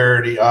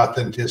vulnerability,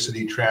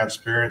 authenticity,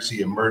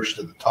 transparency emerge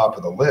to the top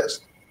of the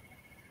list.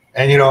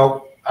 And,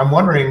 I'm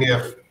wondering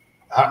if,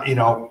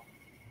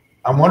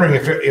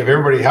 if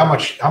everybody, how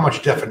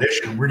much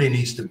definition really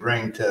needs to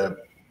bring to,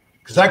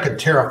 because that could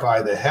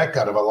terrify the heck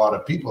out of a lot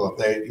of people if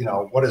they,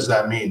 what does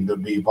that mean to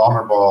be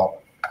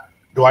vulnerable?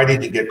 Do I need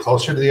to get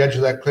closer to the edge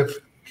of that cliff,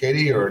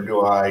 Katie, or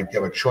do I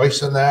have a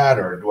choice in that,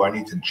 or do I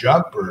need to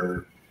jump,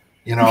 or,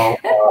 and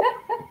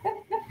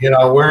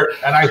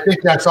I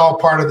think that's all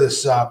part of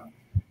this.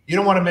 You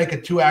don't want to make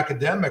it too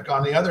academic.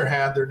 On the other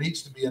hand, there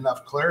needs to be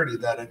enough clarity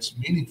that it's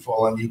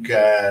meaningful and you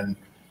can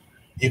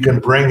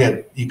bring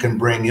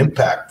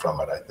impact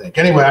from it, I think.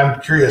 Anyway, I'm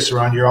curious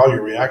around all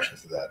your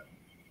reactions to that.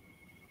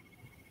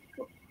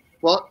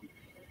 Well,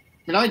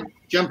 can I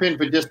jump in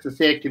for just a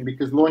second?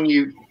 Because Lorne,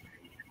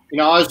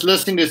 I was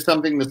listening to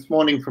something this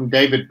morning from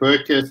David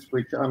Burkus,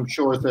 which I'm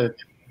sure is a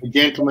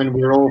gentleman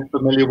we're all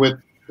familiar with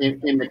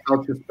in the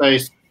culture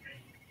space.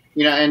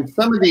 And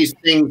some of these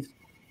things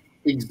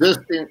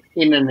exist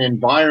in an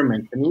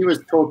environment. And he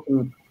was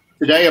talking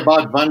today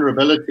about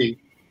vulnerability,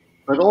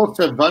 but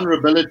also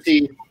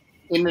vulnerability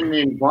in an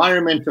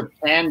environment of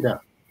candor.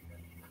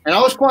 And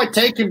I was quite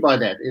taken by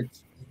that.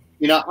 It's,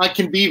 I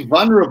can be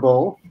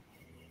vulnerable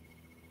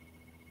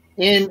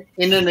in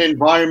an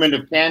environment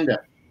of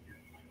candor.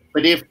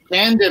 But if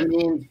candor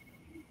means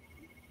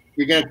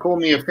you're going to call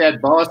me a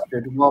fat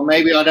bastard, well,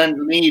 maybe I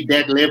don't need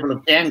that level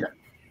of candor.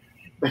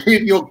 But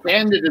if you're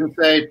candid and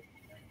say,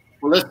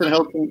 well, listen,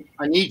 Hilton,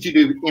 I need you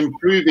to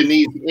improve in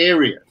these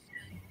areas,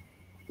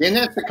 then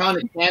that's the kind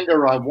of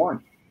candor I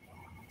want.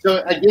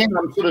 So again,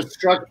 I'm sort of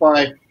struck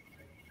by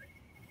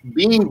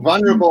being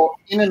vulnerable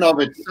in and of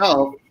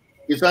itself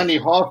is only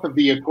half of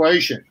the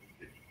equation.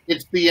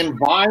 It's the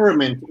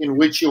environment in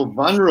which you're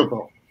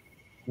vulnerable,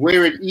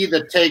 where it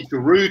either takes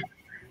root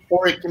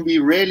or it can be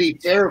really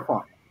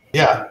terrifying.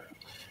 Yeah.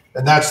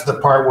 And that's the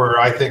part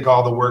where I think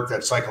all the work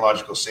that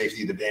psychological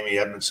safety that Amy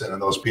Edmondson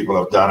and those people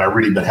have done have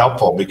really been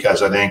helpful,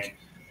 because I think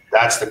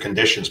that's the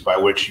conditions by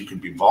which you can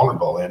be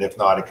vulnerable. And if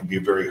not, it can be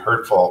very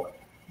hurtful.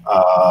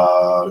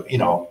 A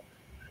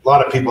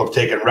lot of people have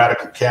taken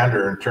radical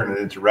candor and turned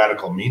it into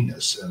radical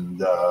meanness.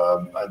 And,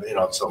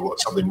 it's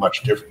something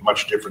much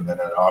different than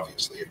it.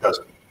 Obviously it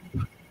doesn't.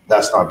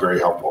 That's not very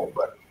helpful,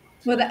 but.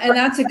 Well, and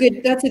that's a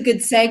good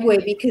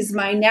segue, because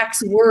my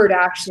next word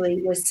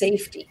actually was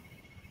safety.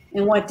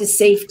 And what does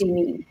safety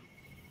mean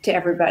to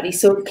everybody?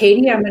 So,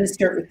 Katie, I'm going to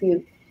start with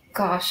you.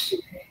 Gosh.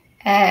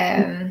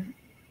 I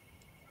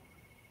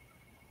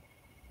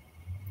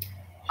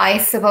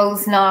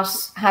suppose not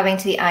having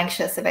to be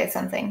anxious about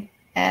something,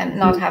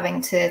 not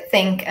having to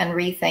think and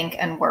rethink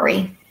and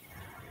worry.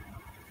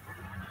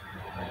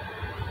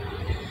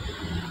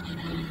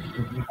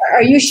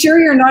 Are you sure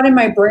you're not in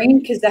my brain?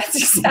 Because that's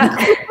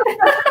exactly.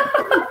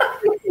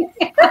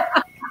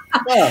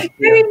 Maybe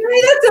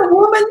that's a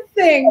woman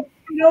thing.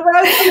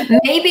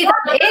 Maybe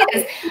that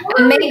is.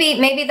 And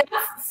maybe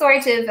that's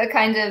sort of a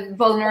kind of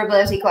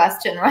vulnerability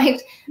question,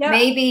 right? Yeah.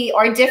 Maybe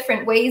our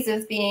different ways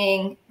of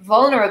being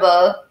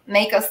vulnerable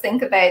make us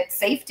think about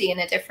safety in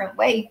a different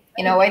way.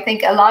 I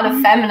think a lot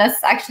of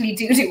feminists actually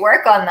do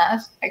work on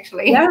that,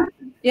 actually.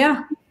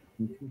 Yeah.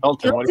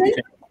 Elton, what do you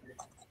think?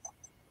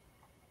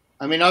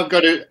 I mean, I've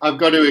got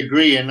to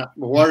agree, and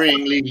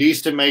worryingly,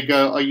 Lisa may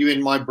go, "Are you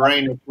in my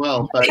brain as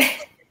well?" But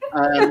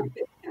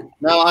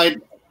no, I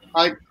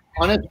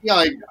honestly,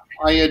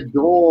 I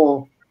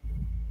adore.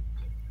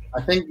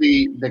 I think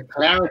the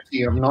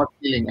clarity of not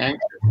feeling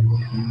anxious.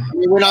 I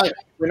mean,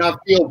 when I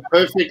feel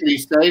perfectly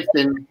safe,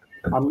 then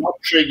I'm not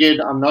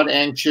triggered. I'm not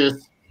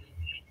anxious.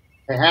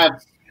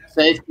 Perhaps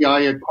safety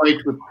I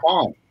equate with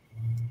calm.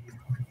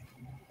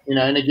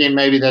 And again,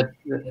 maybe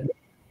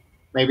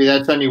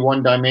that's only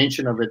one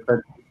dimension of it. But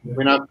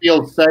when I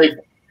feel safe,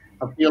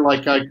 I feel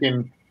like I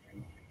can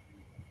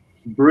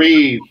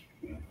breathe.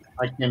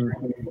 I can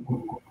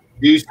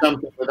do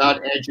something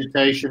without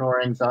agitation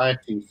or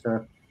anxiety.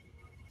 So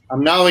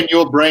I'm now in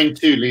your brain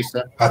too,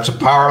 Lisa. That's a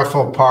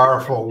powerful,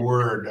 powerful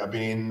word. I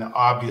mean,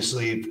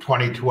 obviously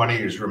 2020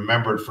 is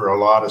remembered for a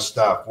lot of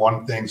stuff.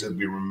 One thing that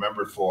we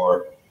remembered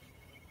for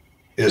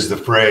is the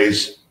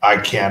phrase, "I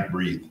can't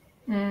breathe."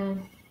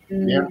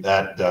 Yeah.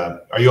 That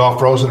are you all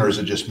frozen, or is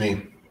it just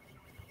me?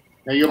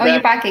 No, you're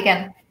back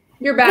again.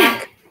 You're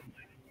back.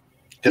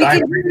 Did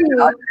I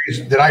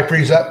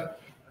freeze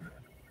up?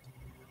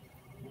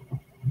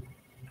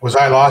 Was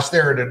I lost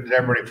there, or did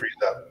everybody freeze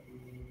up?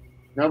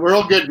 No, we're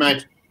all good,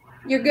 mate.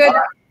 You're good.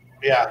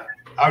 Yeah,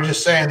 I was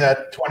just saying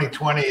that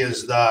 2020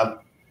 is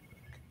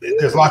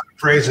there's lots of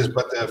phrases,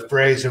 but the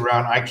phrase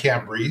around "I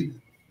can't breathe,"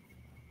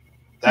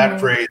 that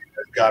phrase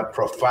has got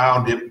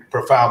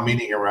profound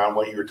meaning around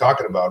what you were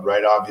talking about,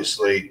 right?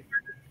 Obviously,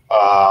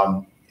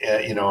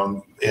 you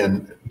know,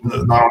 in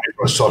not only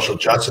from a social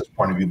justice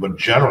point of view, but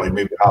generally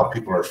maybe how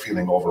people are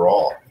feeling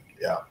overall.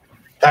 Yeah,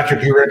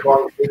 Patrick, you ready to go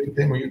on the safety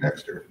thing? Were you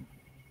next, or?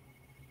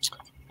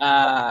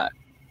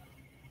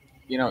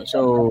 You know,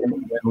 so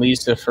when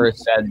Lisa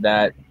first said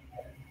that,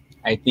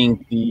 I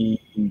think the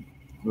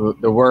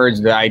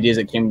words, the ideas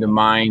that came to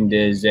mind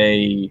is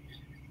a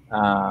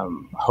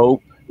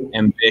hope,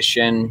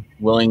 ambition,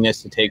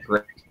 willingness to take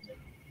risks.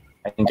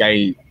 I think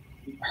I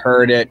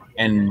heard it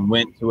and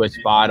went to a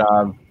spot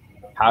of,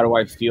 how do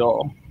I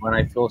feel when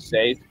I feel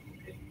safe?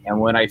 And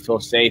when I feel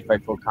safe, I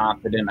feel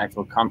confident, I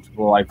feel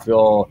comfortable, I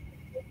feel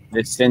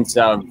this sense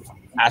of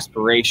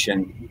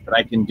aspiration that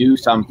I can do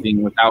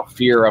something without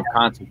fear of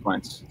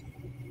consequence,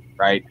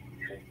 right?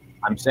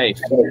 I'm safe,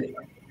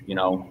 you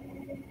know,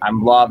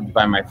 I'm loved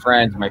by my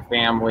friends, my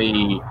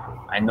family.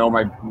 I know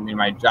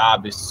my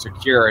job is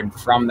secure, and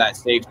from that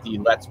safety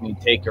lets me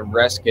take a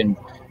risk and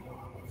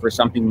for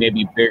something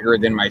maybe bigger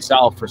than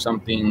myself, for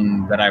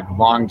something that I've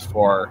longed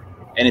for.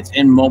 And it's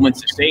in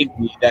moments of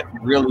safety that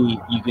really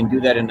you can do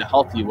that in a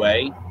healthy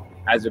way,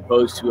 as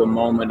opposed to a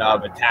moment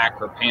of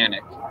attack or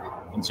panic.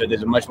 And so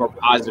there's a much more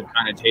positive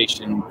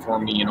connotation for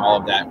me in all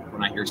of that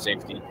when I hear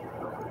safety.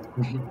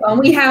 Well,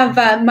 we have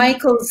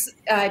Michael's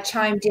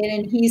chimed in,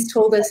 and he's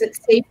told us that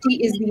safety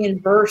is the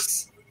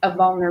inverse of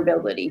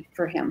vulnerability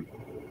for him.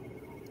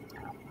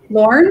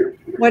 Lorne,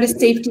 what does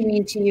safety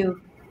mean to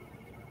you?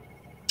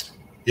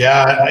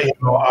 Yeah, you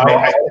know,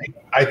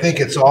 I think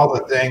it's all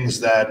the things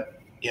that,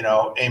 you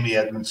know, Amy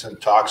Edmondson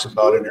talks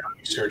about in her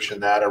research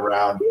and that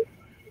around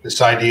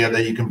this idea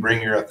that you can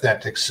bring your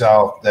authentic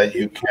self, that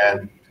you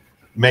can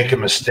make a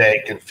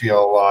mistake and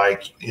feel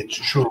like it's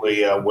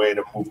truly a way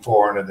to move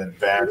forward and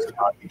advance and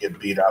not to get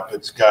beat up.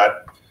 It's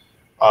got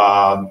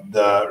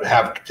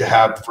to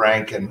have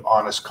frank and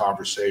honest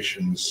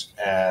conversations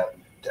and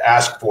to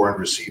ask for and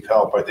receive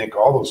help. I think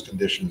all those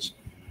conditions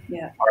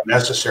are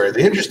necessary.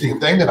 The interesting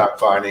thing that I'm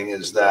finding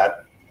is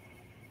that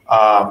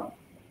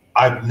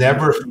I've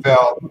never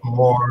felt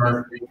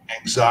more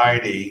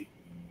anxiety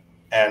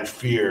and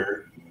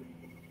fear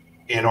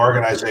in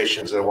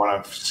organizations than what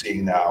I'm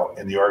seeing now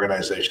in the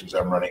organizations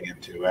I'm running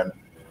into. And,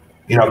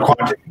 you know,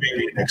 Quantic may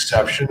be an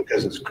exception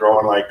because it's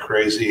growing like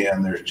crazy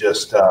and there's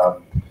just,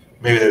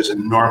 maybe there's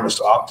enormous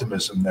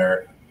optimism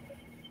there.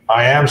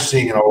 I am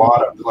seeing in a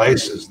lot of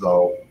places,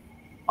 though,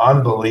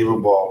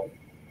 unbelievable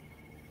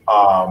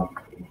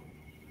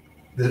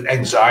the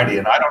anxiety.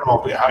 And I don't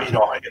know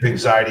if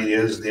anxiety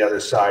is the other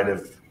side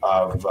of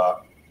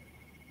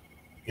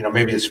you know,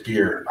 maybe it's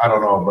fear. I don't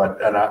know, but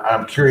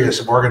I'm curious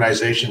if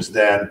organizations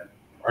then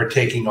are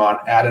taking on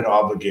added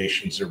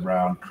obligations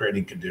around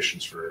creating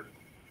conditions for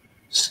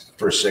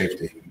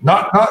safety.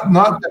 Not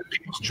that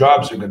people's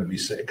jobs are going to be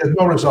safe, because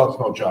no results,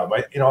 no job.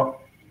 You know,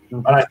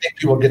 and I think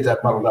people get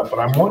that muddled up. But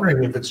I'm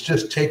wondering if it's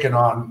just taken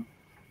on,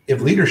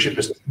 if leadership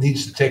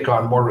needs to take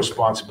on more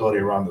responsibility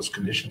around those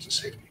conditions of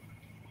safety.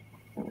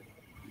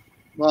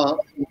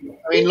 Well,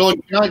 I mean,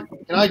 Lorne, can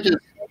I just?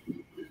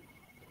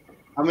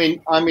 I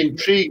mean, I'm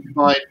intrigued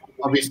by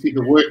obviously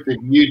the work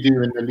that you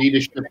do and the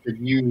leadership that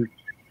you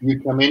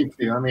come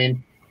into. I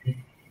mean,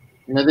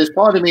 you know, there's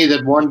part of me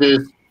that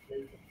wonders,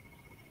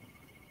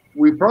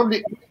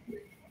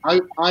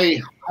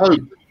 I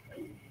hope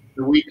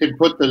that we could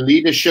put the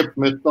leadership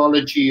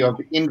mythology of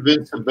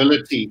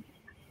invincibility,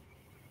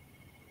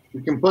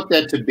 we can put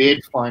that to bed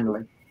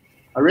finally.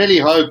 I really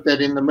hope that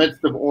in the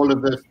midst of all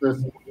of this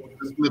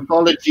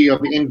mythology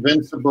of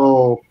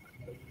invincible,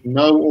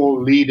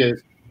 know-all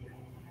leaders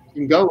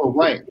can go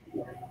away.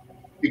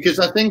 Because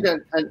I think that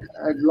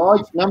a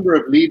large number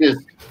of leaders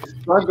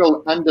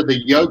struggle under the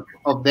yoke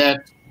of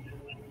that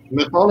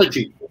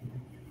mythology.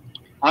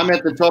 I'm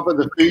at the top of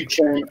the food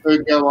chain,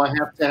 ergo I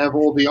have to have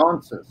all the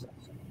answers.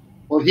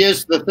 Well,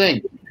 here's the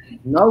thing.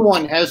 No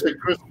one has a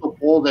crystal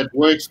ball that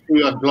works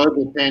through a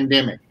global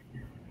pandemic.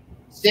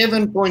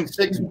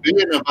 7.6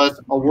 billion of us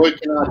are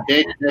working our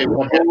day-to-day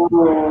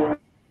work.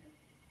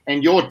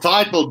 And your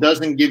title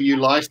doesn't give you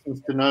license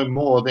to know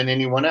more than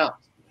anyone else.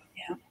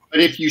 But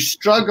if you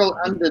struggle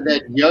under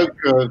that yoke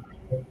of,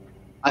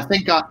 I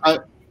think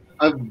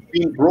I've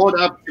been brought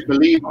up to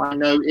believe I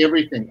know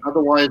everything.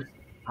 Otherwise,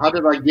 how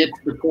did I get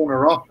to the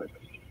corner office?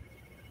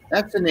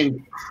 That's an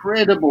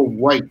incredible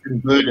weight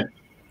and burden.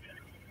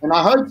 And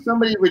I hope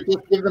somebody would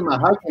just give them a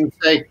hug and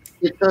say,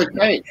 it's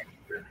okay.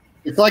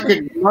 It's like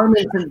a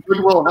moment in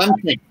Goodwill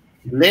Hunting.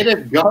 Let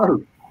it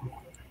go.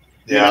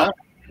 Yeah.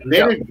 You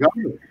know? Let it go.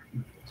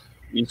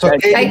 So,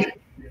 Katy,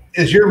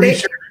 is your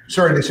research?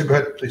 Sorry, Lisa, go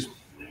ahead, please.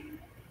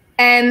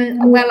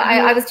 Well,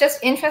 I was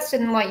just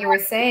interested in what you were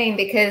saying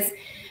because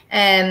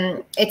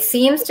it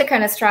seems to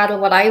kind of straddle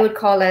what I would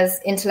call as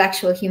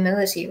intellectual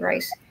humility,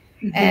 right?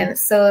 Mm-hmm.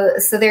 So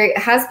there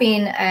has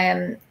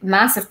been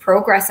massive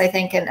progress, I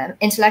think, and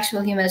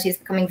intellectual humility is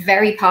becoming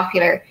very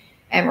popular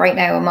right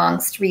now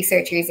amongst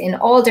researchers in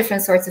all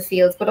different sorts of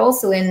fields, but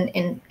also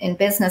in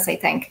business, I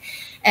think.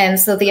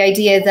 So the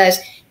idea that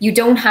you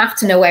don't have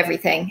to know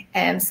everything.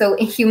 So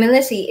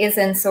humility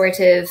isn't sort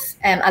of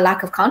a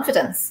lack of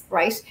confidence,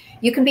 right?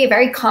 You can be a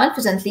very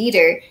confident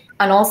leader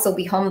and also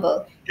be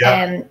humble.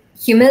 Yeah.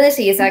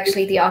 Humility is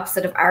actually the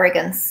opposite of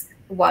arrogance,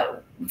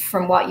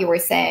 from what you were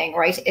saying,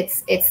 right?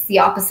 It's the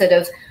opposite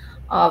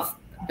of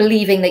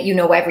believing that you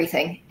know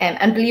everything,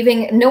 and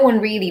believing no one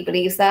really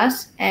believes that.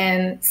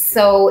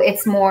 So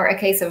it's more a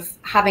case of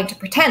having to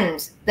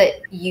pretend that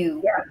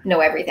you know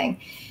everything.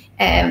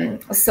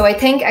 So I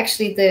think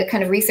actually the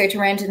kind of research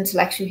around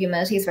intellectual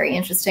humility is very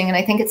interesting, and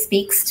I think it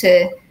speaks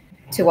to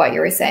what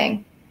you were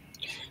saying.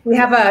 We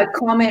have a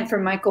comment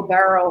from Michael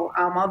Barrow.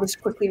 I'll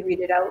just quickly read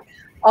it out.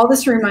 All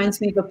this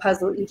reminds me of a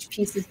puzzle. Each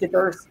piece is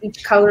diverse,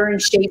 each color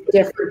and shape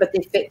differ, but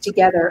they fit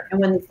together. And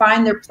when they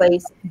find their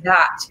place,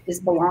 that is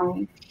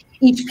belonging.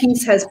 Each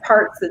piece has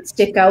parts that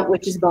stick out,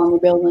 which is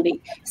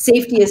vulnerability.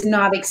 Safety is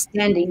not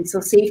extending. So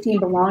safety and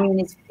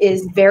belonging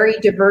is very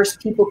diverse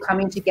people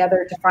coming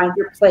together to find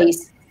their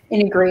place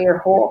in a greater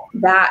whole.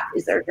 That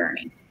is their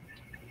journey.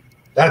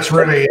 That's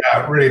really,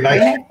 really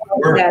nice.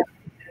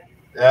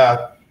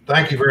 Yeah.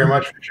 Thank you very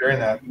much for sharing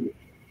that.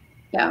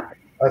 Yeah.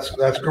 That's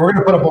we're going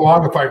to put a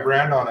Belongify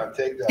brand on it.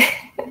 Take that.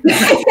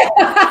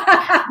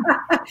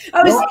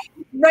 I was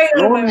right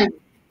on.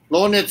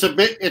 Lorne, it's a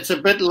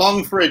bit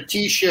long for a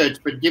T-shirt,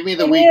 but give me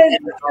the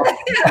weekend.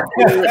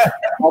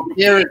 I'll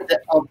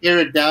pare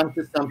it down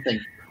to something.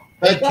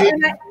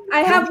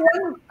 I have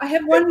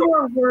one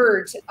more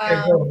word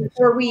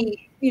before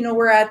we,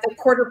 we're at the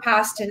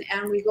 1:15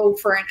 and we go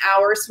for an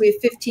hour, so we have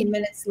 15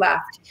 minutes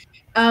left.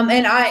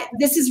 And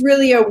this is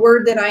really a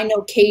word that I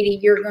know, Katy,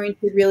 you're going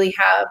to really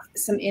have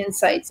some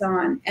insights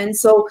on. And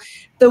so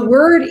the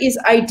word is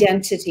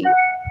identity.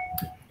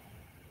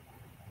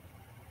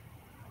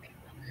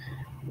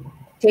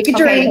 Take a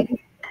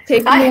drink.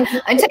 Okay. I'm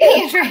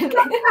taking a drink.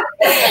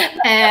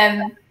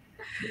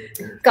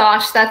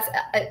 Gosh,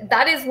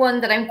 that is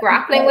one that I'm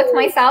grappling with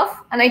myself,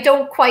 and I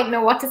don't quite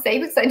know what to say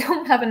because I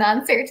don't have an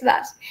answer to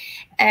that.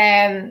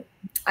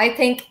 I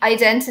think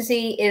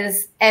identity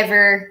is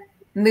ever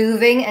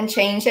moving and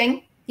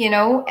changing,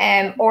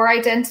 or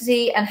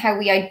identity and how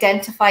we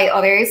identify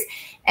others.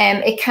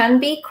 It can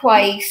be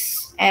quite,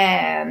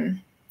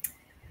 it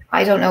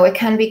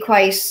can be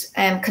quite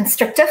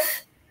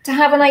constrictive to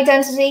have an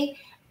identity.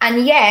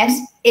 And yet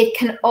it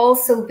can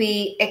also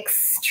be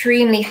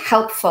extremely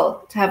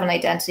helpful to have an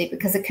identity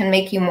because it can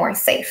make you more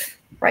safe,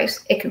 right?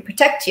 It can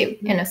protect you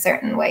in a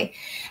certain way.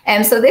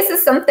 So this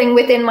is something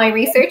within my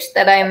research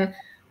that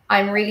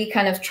I'm really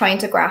kind of trying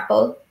to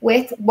grapple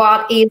with.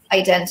 What is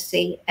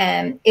identity?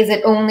 Is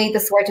it only the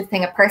sort of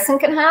thing a person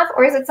can have,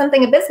 or is it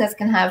something a business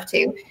can have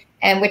too?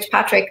 Which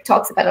Patrick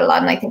talks about a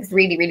lot, and I think is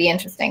really, really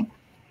interesting.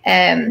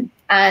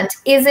 And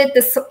is it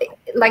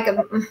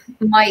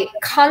my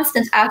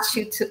constant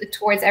attitude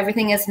towards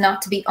everything is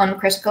not to be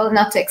uncritical,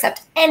 not to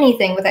accept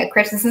anything without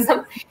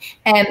criticism.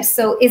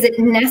 So is it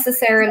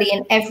necessarily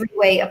in every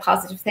way a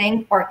positive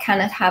thing, or can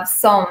it have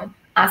some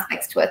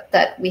aspects to it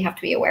that we have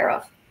to be aware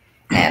of?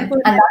 And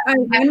I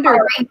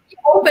wonder,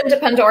 open to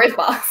Pandora's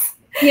box.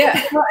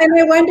 Yeah, well, and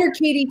I wonder,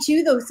 Katy,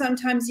 too, though,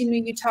 sometimes,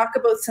 you talk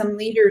about some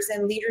leaders,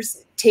 and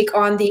leaders take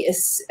on the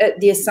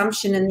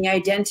assumption and the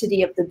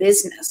identity of the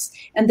business,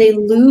 and they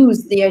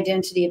lose the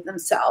identity of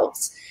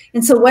themselves.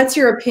 And so what's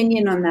your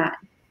opinion on that?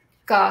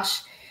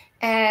 Gosh,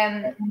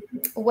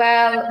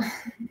 well,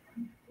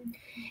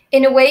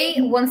 in a way,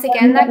 once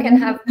again, that can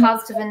have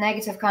positive and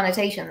negative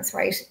connotations,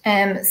 right?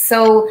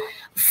 So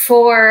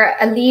for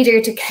a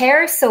leader to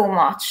care so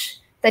much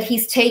that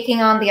he's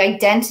taking on the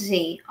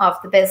identity of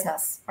the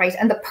business, right?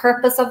 And the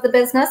purpose of the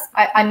business,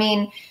 I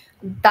mean,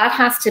 that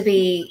has to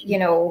be,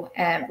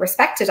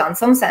 respected on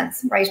some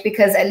sense, right?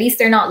 Because at least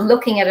they're not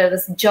looking at it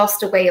as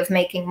just a way of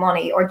making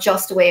money or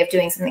just a way of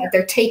doing something.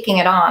 They're taking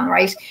it on,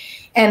 right?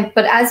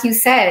 But as you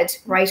said,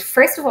 right,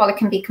 first of all, it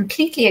can be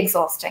completely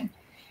exhausting.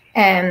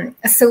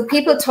 So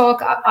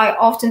I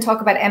often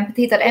talk about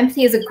empathy, that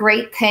empathy is a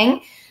great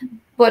thing,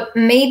 but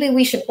maybe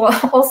we should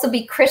also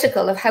be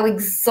critical of how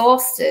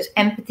exhausted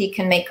empathy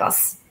can make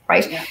us,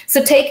 right? Yeah.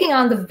 So taking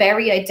on the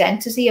very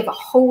identity of a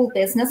whole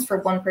business for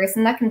one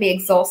person, that can be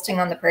exhausting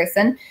on the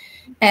person.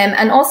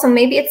 And also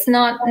maybe it's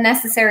not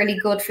necessarily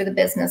good for the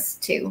business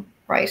too,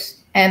 right?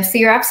 So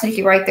you're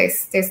absolutely right.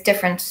 There's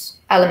different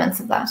elements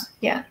of that.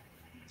 Yeah.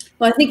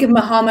 Well, I think of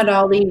Muhammad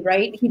Ali,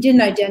 right? He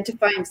didn't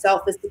identify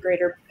himself as the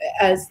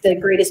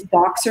greatest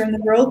boxer in the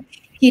world.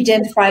 He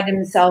identified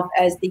himself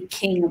as the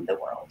king of the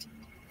world,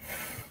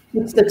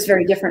 which looks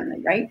very differently,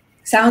 right?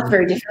 Sounds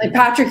very differently.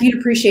 Patrick, you'd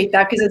appreciate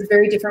that because it's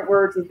very different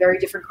words with very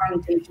different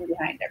connotation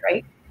behind it,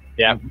 right?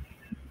 Yeah.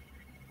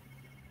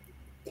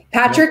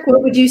 Patrick,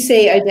 what would you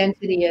say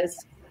identity is?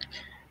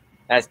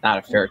 That's not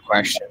a fair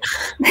question.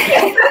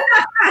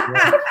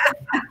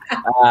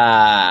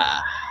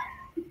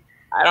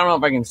 I don't know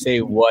if I can say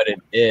what it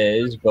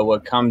is, but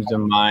what comes to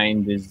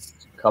mind is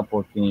a couple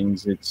of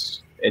things.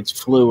 It's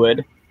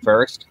fluid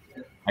first.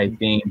 I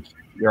think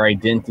your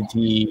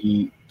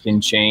identity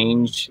can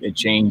change. It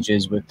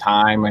changes with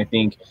time. I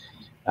think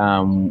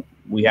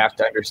we have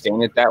to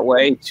understand it that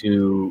way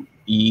to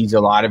ease a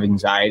lot of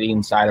anxiety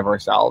inside of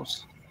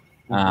ourselves.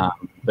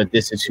 But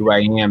this is who I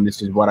am.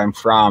 This is what I'm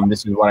from.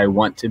 This is what I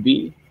want to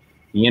be.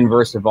 The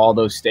inverse of all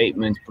those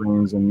statements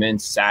brings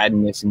immense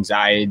sadness,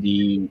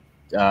 anxiety,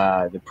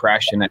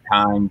 depression at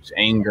times,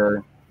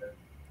 anger.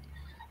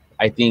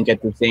 I think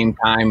at the same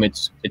time,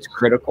 it's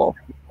critical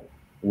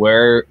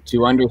where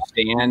to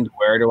understand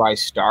where do I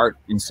start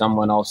and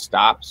someone else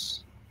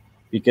stops.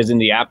 Because in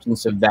the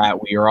absence of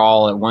that, we are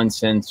all at one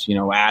sense, you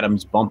know,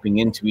 atoms bumping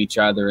into each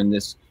other in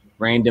this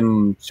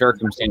random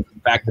circumstance. The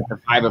fact that the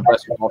five of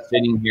us are all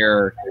sitting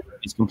here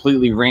is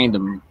completely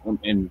random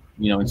and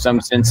you know, in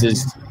some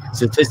senses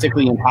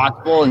statistically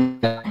impossible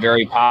and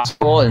very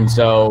possible. And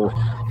so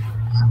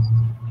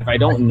if I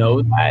don't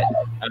know that,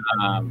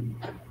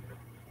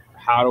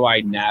 how do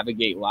I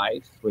navigate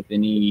life with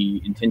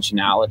any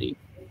intentionality?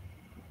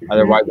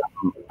 Otherwise,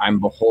 I'm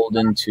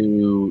beholden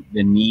to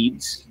the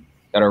needs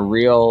that are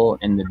real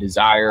and the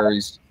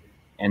desires,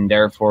 and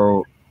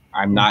therefore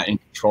I'm not in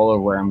control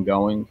of where I'm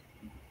going.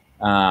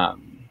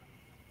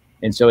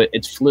 And so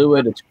it's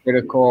fluid, it's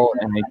critical,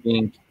 and I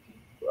think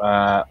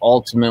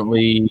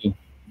ultimately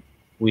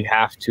we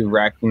have to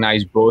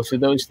recognize both of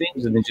those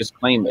things and then just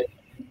claim it.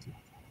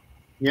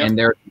 Yep. And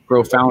there's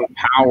profound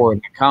power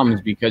that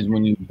comes because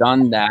when you've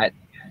done that,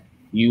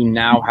 you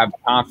now have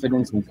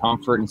confidence and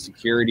comfort and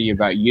security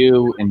about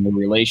you and the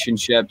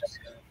relationships.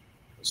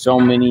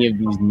 So many of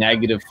these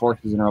negative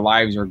forces in our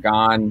lives are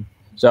gone.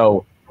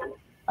 So,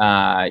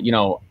 you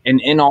know, and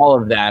in all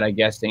of that, I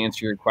guess to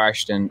answer your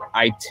question,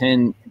 I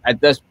tend at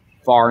this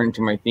far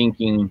into my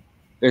thinking,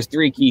 there's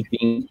three key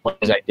things. One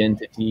is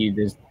identity.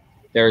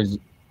 There's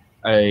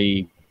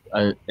an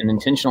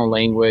intentional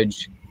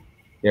language.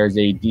 There's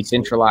a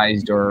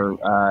decentralized or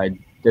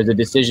there's a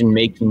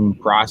decision-making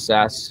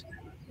process.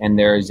 And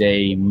there's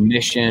a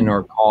mission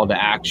or call to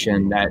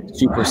action that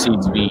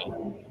supersedes me.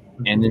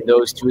 And then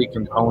those three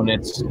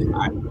components,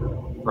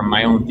 from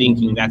my own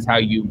thinking,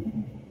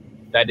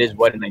 that is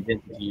what an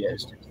identity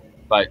is.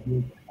 But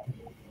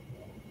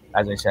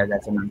as I said,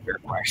 that's an unfair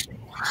question.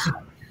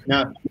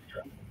 Now,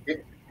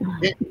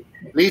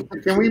 Lisa,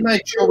 can we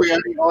make sure we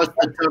only ask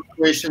the tough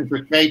questions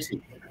with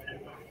Katy?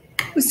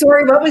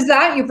 Sorry, what was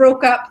that? You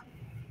broke up.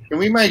 Can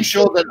we make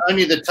sure that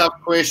only the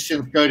tough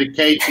questions go to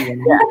Katy?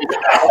 And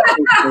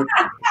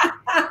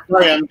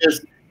sorry, I'm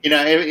just, you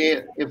know,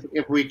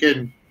 if we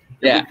can,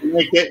 yeah,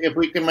 if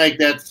we can make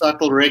that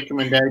subtle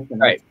recommendation.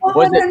 Right.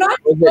 Well, they're not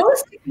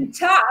supposed to be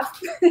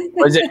tough.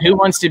 Was it Who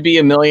Wants to Be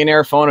a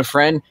Millionaire? Phone a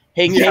friend.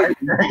 Hey, Katy.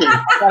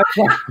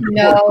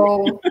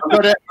 No.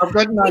 I've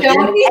got an idea.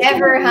 Don't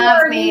ever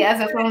have me as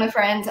a phone a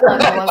friend on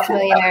Who Wants to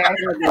Be a Millionaire.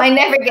 I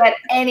never get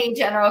any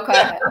general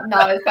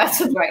knowledge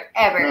questions right,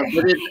 ever.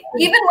 Even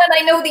when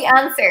I know the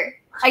answer,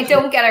 I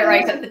don't get it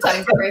right at the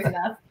time the person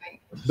asks me.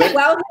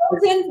 Well,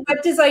 Hilton,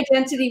 what does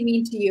identity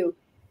mean to you?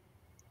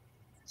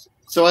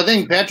 So I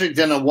think Patrick's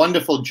done a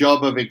wonderful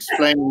job of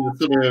explaining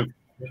the sort of,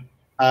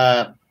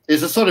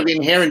 there's a sort of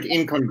inherent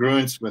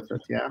incongruence with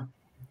it, yeah?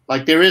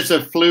 Like there is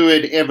a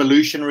fluid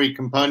evolutionary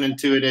component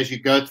to it as you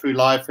go through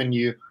life and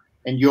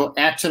your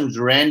atoms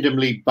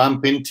randomly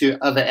bump into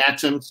other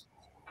atoms.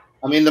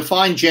 I mean, the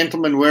fine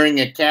gentleman wearing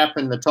a cap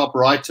in the top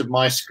right of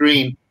my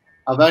screen,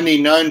 I've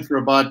only known for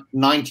about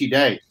 90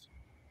 days,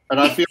 but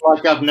I feel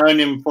like I've known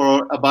him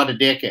for about a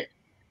decade.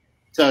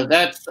 So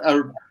that's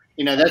a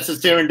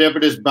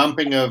serendipitous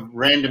bumping of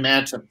random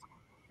atoms.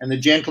 And the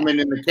gentleman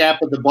in the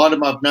cap at the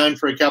bottom I've known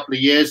for a couple of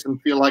years and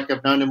feel like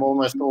I've known him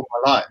almost all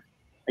my life.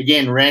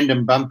 Again,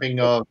 random bumping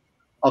of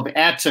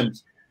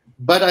atoms.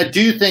 But I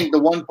do think the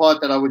one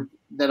part that I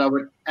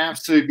would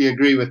absolutely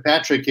agree with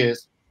Patrick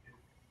is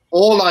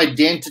all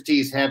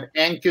identities have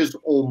anchors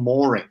or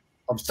mooring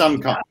of some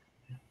kind.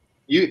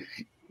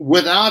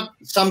 Without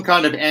some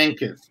kind of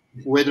anchors,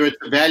 whether it's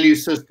a value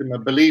system, a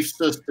belief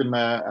system,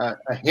 a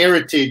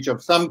heritage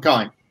of some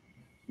kind,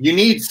 you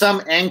need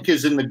some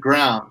anchors in the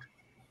ground.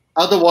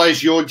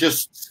 Otherwise, you're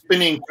just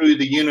spinning through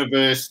the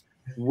universe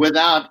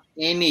without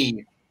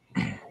any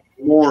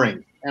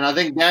mooring. And I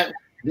think that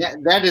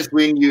is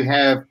when you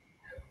have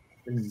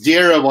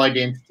zero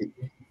identity.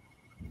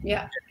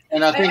 Yeah.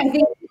 And I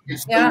think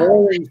it's the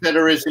moorings that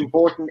are as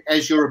important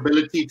as your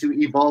ability to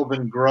evolve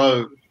and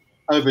grow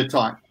over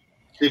time.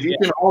 So if you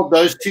can hold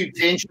those two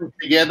tensions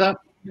together,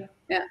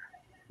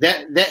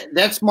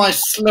 that's my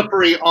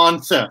slippery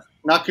answer.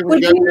 Now can we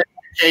go back to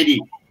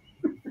Katy?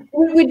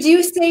 Would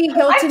you say,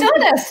 Hilton? I've done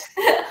it.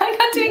 I'm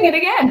not doing it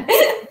again.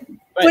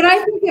 When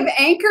I think of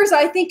anchors,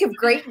 I think of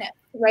greatness,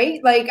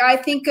 right? Like I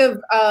think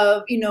of,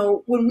 you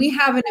know, when we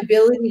have an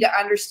ability to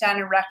understand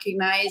and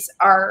recognize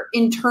our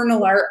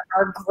internal, our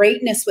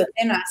greatness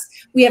within us,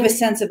 we have a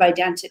sense of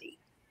identity,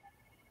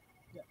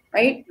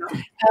 right?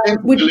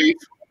 Belief.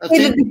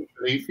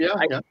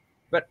 Yeah.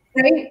 But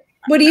right?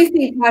 What do you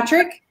think,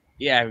 Patrick?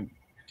 Yeah.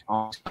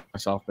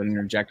 Myself but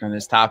interject on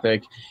this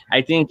topic.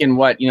 I think in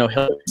what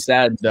Hilton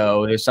said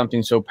though, there's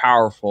something so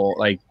powerful.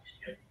 Like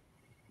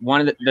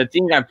one of the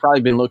thing I've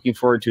probably been looking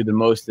forward to the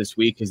most this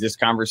week is this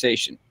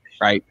conversation.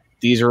 right?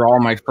 These are all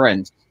my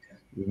friends.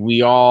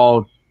 We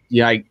all,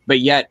 yeah, but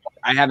yet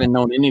I haven't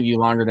known any of you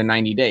longer than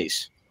 90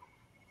 days.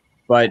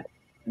 But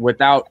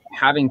without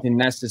having to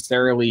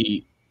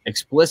necessarily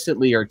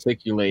explicitly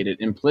articulate it,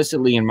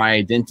 implicitly in my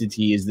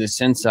identity is this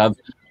sense of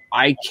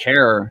I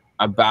care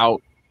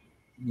about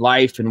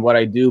life and what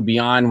I do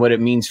beyond what it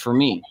means for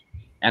me.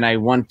 And I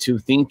want to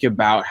think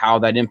about how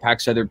that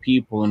impacts other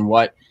people and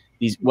what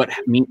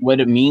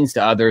it means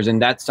to others.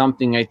 And that's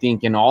something I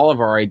think in all of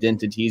our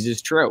identities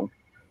is true.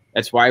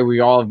 That's why we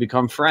all have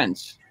become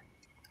friends.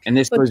 And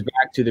this goes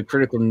back to the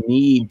critical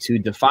need to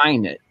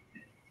define it,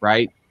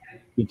 right?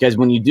 Because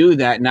when you do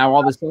that, now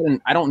all of a sudden,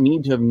 I don't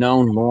need to have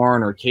known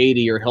Lorne or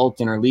Katy or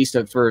Hilton or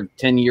Lisa for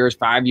 10 years,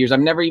 5 years.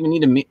 I've never even need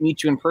to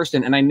meet you in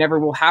person, and I never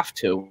will have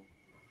to.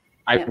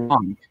 I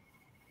won't.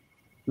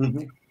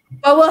 Mm-hmm.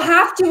 Well, we'll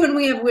have to when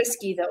we have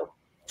whiskey, though.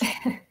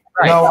 Right.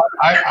 No,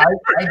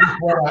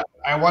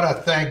 I want to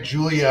thank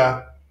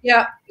Julia.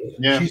 Yeah.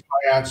 She's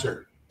my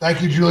answer.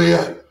 Thank you,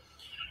 Julia.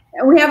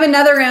 And we have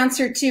another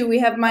answer too. We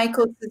have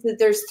Michael says that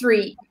there's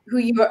three: who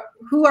you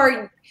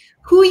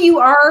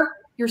are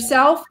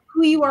yourself,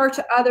 who you are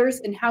to others,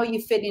 and how you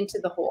fit into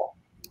the whole.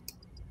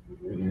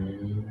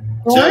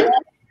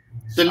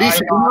 So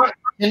Lisa,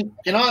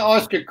 can I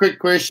ask a quick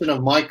question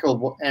of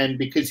Michael? And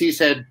because he's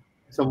had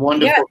some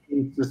wonderful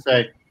things to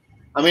say.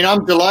 I mean,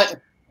 I'm delighted.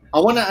 I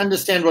want to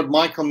understand what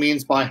Michael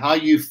means by how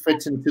you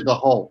fit into the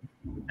whole.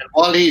 And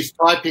while he's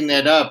typing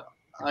that up,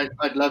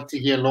 I'd love to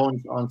hear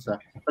Lorne's answer.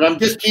 But I'm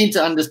just keen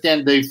to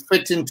understand the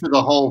fit into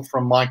the whole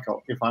from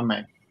Michael, if I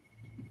may.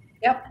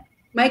 Yep.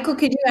 Michael,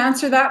 could you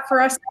answer that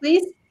for us,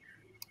 please?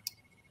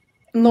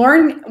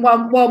 Lorne,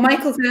 while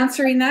Michael's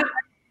answering that,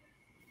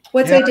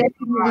 what's identity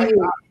for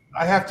you?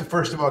 I have to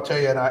first of all tell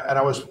you, and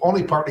I was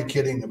only partly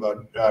kidding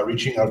about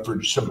reaching out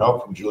for some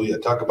help from Julia.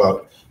 Talk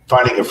about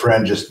finding a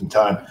friend just in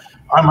time.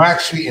 I'm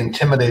actually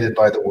intimidated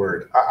by the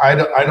word. I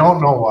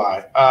don't know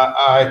why.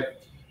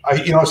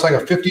 It's like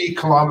a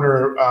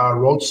 50-kilometer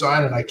road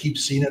sign, and I keep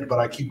seeing it, but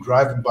I keep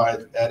driving by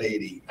it at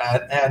 80,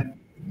 and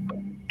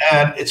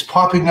it's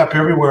popping up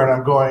everywhere, and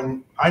I'm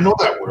going, I know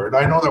that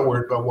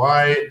word, but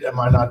why am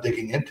I not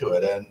digging into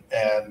it?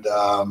 And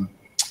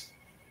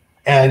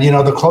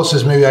the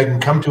closest maybe I can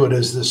come to it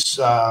is this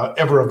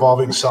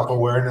ever-evolving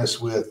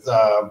self-awareness with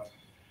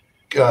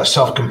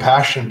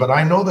self-compassion, but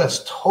I know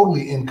that's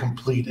totally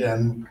incomplete.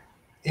 And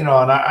anyway,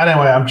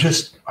 I'm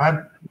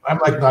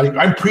like not even,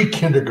 I'm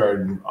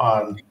pre-kindergarten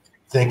on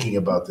thinking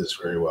about this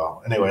very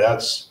well. Anyway,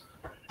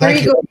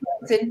 thank you.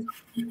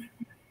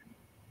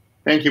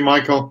 Thank you,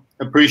 Michael.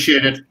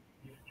 Appreciate it.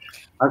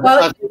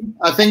 I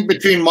think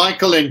between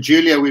Michael and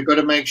Julia, we've got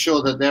to make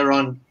sure that they're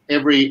on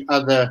every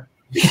other.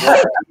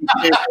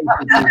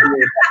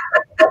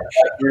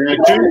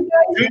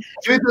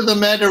 Truth of the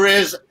matter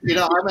is,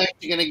 I'm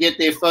actually going to get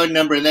their phone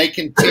number, and they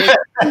can text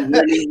me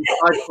really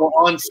insightful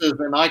answers,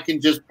 and I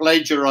can just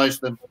plagiarize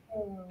them.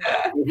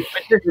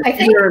 I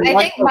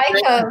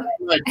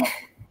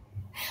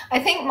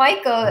think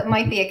Michael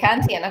might be a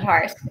Kantian at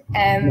heart.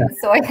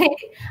 So I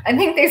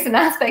think there's an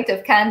aspect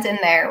of Kant in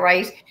there,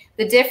 right?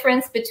 The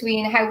difference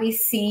between how we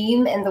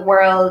seem in the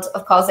world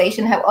of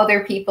causation, how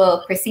other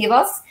people perceive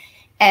us,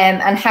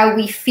 and how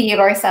we feel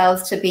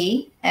ourselves to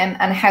be, and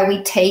how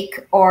we take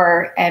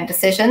our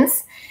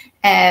decisions.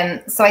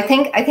 So I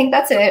think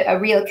that's a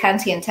real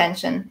Kantian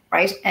tension,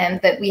 right?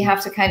 And that we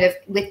have to kind of,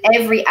 with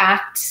every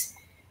act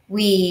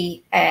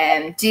we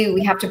do,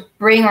 we have to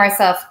bring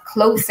ourselves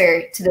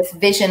closer to this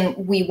vision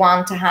we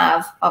want to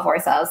have of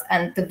ourselves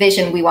and the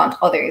vision we want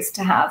others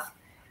to have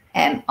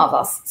of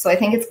us. So I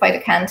think it's quite a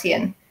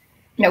Kantian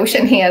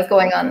notion he has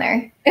going on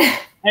there.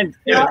 And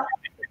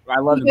I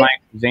love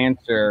Mike's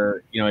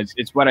answer.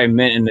 It's what I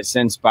meant in the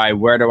sense by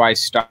where do I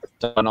start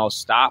and I'll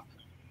stop,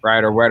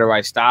 right? Or where do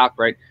I stop,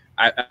 right?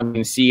 I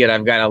can see it.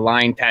 I've got a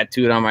line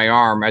tattooed on my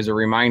arm as a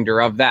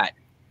reminder of that,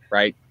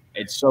 right?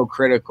 It's so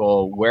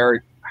critical.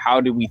 How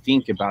do we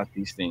think about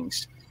these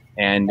things?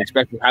 And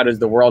especially, how does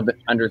the world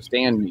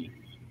understand me,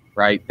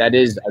 right? That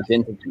is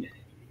identity.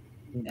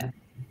 Yeah.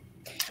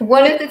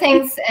 One of the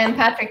things,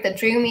 Patrick, that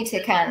drew me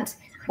to Kant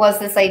was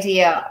this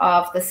idea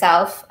of the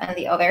self and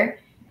the other.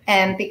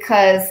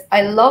 Because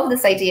I love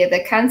this idea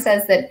that Kant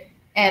says that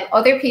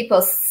other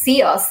people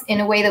see us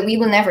in a way that we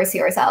will never see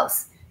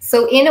ourselves.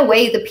 So in a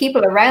way, the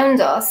people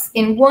around us,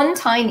 in one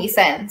tiny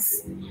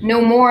sense,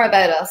 know more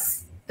about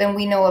us than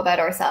we know about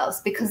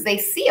ourselves, because they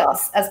see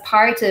us as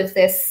part of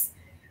this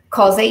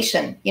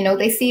causation.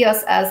 They see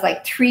us as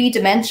like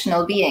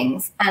three-dimensional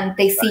beings, and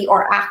they see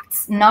our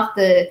acts, not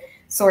the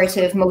sort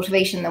of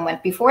motivation that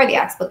went before the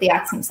acts, but the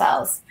acts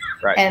themselves.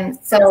 Right. And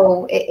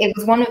so it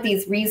was one of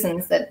these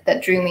reasons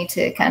that drew me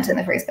to Kant in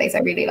the first place. I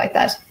really like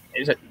that.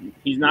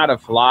 He's not a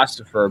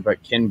philosopher,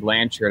 but Ken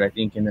Blanchard, I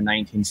think in the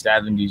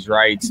 1970s,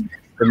 writes,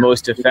 the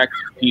most effective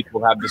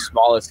people have the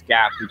smallest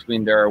gap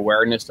between their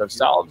awareness of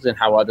selves and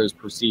how others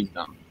perceive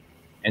them.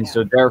 And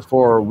so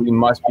therefore, we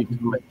must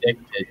become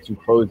addicted to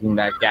closing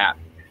that gap.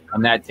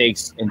 And that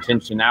takes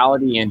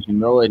intentionality and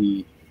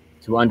humility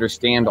to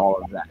understand all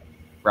of that.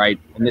 right?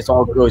 And this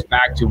all goes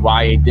back to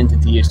why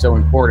identity is so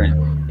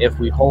important. If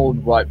we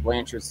hold what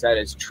Blanchard said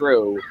as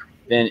true,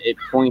 then it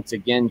points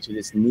again to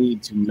this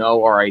need to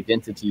know our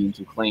identity and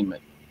to claim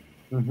it.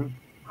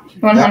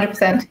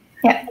 100%.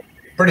 Yeah.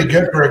 Pretty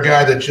good for a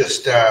guy that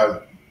just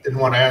didn't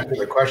want to answer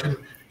the question.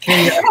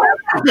 Katy,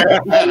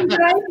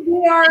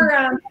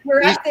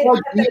 we're He's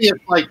quite genius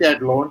like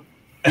that, Lorne.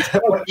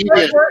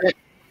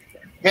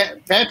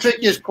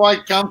 Patrick is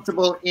quite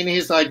comfortable in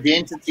his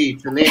identity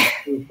to let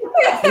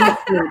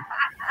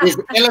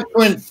his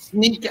eloquence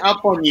sneak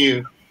up on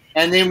you,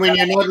 and then when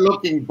you're not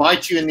looking,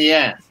 bite you in the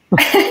ass.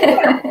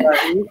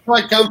 He's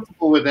quite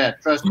comfortable with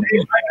that, trust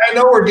me. I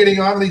know we're getting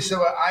on, Lisa.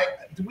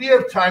 Do we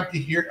have time to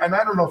hear, and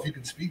I don't know if you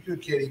can speak to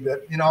it, Katy,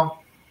 but, you know,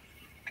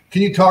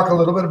 can you talk a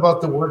little bit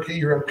about the work that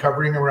you're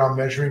uncovering around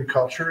measuring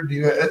culture?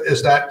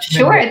 Is that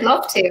sure? I'd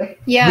love to.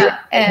 Yeah.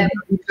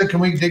 Can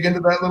we dig into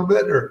that a little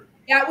bit, or?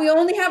 Yeah, we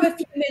only have a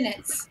few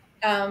minutes.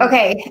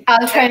 Okay,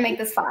 I'll try and make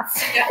this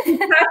fast. Yeah,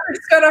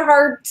 Patrick's got a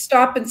hard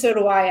stop, and so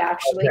do I,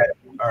 actually. Okay.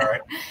 All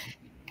right.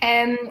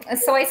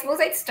 So I suppose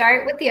I'd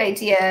start with the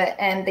idea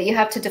that you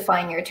have to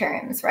define your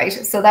terms, right?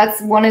 So that's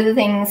one of the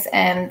things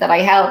that I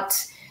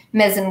helped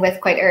Mizen with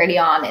quite early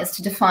on, is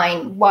to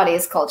define what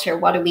is culture,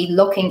 what are we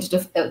looking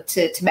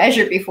to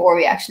measure before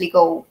we actually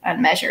go and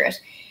measure it.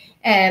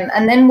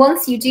 And then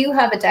once you do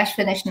have a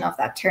definition of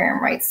that term,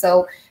 right?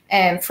 So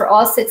for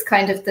us, it's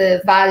kind of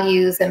the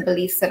values and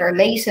beliefs that are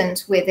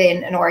latent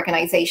within an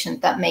organization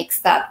that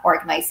makes that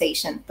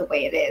organization the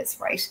way it is,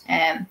 right?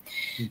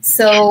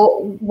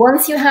 So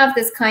once you have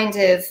this kind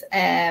of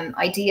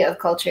idea of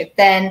culture,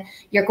 then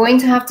you're going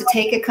to have to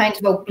take a kind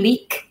of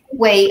oblique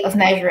way of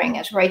measuring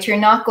it, right? You're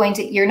not going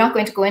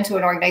to go into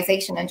an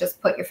organization and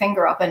just put your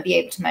finger up and be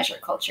able to measure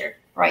culture,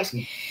 right?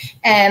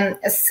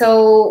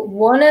 So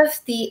one of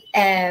the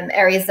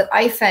areas that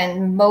I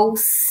found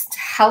most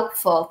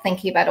helpful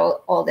thinking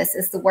about all this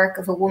is the work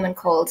of a woman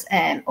called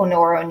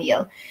Honora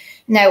O'Neill.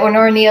 Now,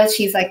 Honora O'Neill,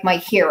 she's like my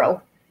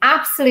hero,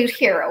 absolute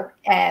hero.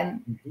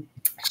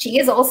 She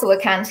is also a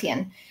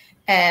Kantian.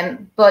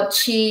 But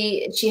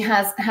she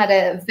has had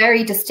a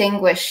very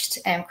distinguished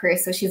career.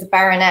 So she's a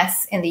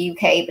baroness in the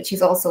UK, but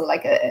she's also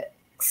like a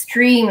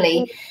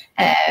extremely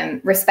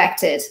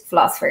respected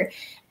philosopher.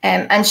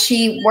 And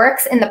she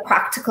works in the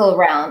practical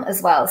realm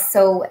as well.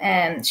 So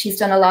she's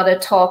done a lot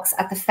of talks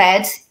at the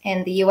Fed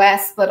in the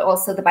US, but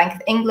also the Bank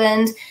of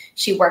England.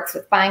 She works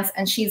with banks,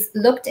 and she's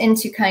looked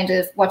into kind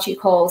of what she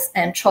calls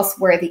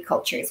trustworthy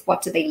cultures.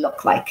 What do they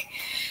look like?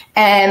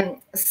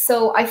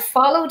 So I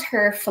followed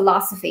her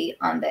philosophy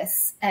on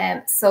this.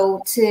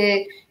 So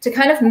to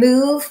kind of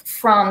move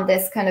from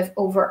this kind of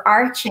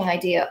overarching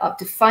idea of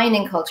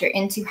defining culture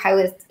into how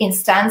it's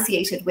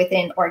instantiated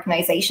within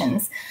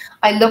organizations,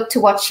 I looked to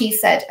what she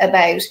said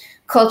about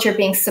culture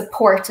being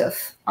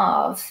supportive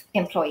of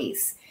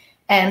employees.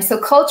 So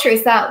culture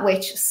is that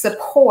which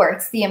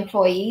supports the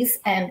employees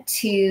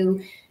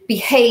to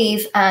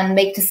behave and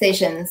make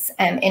decisions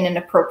in an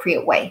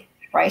appropriate way,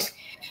 right?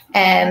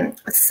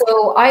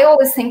 So I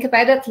always think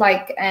about it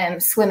like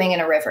swimming in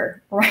a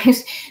river,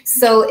 right?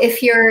 So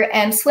if you're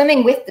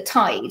swimming with the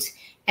tide,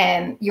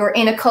 you're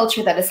in a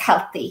culture that is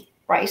healthy,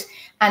 right?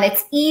 And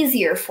it's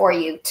easier for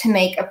you to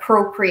make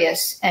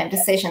appropriate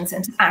decisions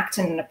and to act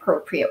in an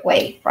appropriate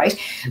way, right?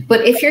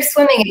 But if you're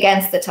swimming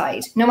against the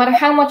tide, no matter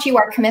how much you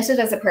are committed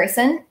as a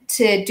person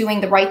to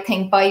doing the right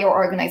thing by your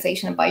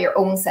organization and by your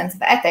own sense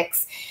of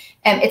ethics,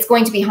 it's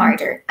going to be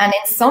harder. And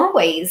in some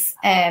ways,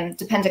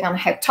 depending on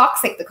how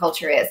toxic the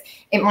culture is,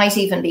 it might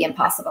even be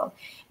impossible.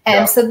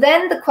 So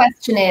then the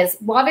question is,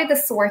 what are the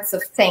sorts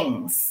of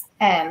things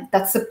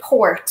that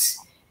support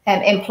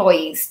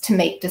employees to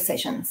make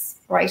decisions,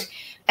 right?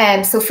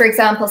 So for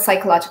example,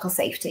 psychological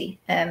safety.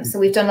 So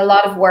we've done a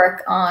lot of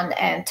work on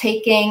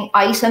taking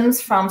items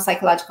from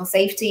psychological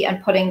safety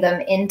and putting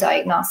them in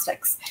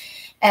diagnostics.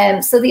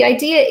 So the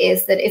idea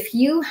is that if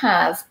you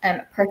have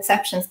a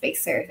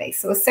perceptions-based survey,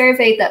 so a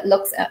survey that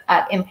looks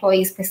at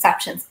employees'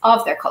 perceptions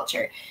of their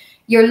culture,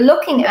 you're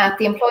looking at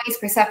the employees'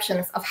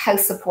 perceptions of how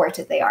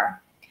supported they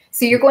are.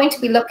 So you're going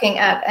to be looking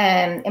at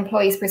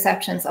employees'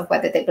 perceptions of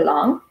whether they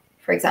belong,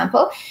 for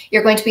example.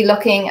 You're going to be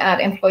looking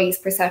at employees'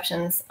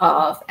 perceptions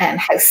of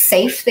how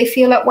safe they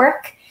feel at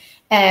work.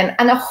 And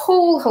a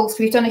whole host,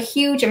 we've done a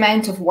huge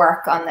amount of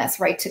work on this,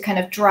 right, to kind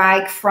of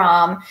drag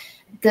from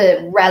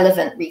the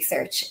relevant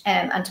research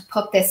and to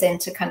put this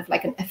into kind of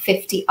like a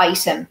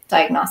 50-item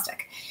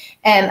diagnostic.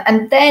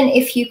 And then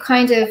if you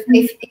kind of,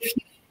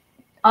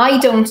 I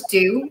don't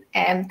do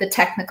the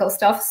technical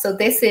stuff. So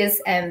this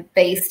is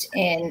based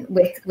in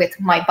with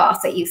my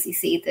boss at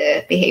UCC,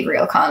 the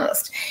behavioral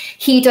economist.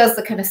 He does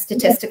the kind of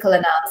statistical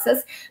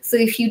analysis. So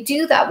if you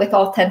do that with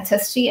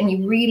authenticity and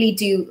you really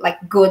do like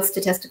good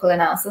statistical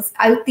analysis,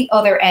 out the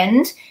other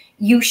end,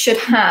 you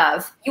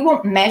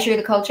won't measure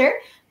the culture,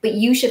 but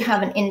you should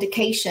have an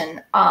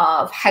indication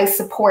of how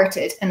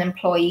supported an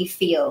employee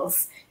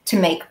feels to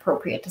make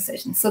appropriate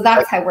decisions. So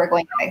that's how we're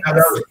going about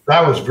this.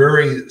 That was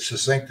very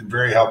succinct and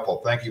very helpful.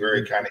 Thank you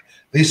very kindly.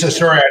 Lisa,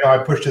 sorry, I know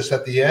I pushed us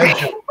at the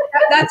edge.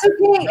 That's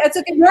okay. That's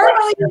okay.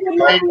 Normally you would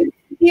not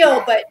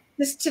feel, but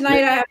Just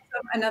tonight I have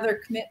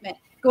another commitment.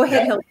 Go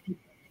ahead, Hilton.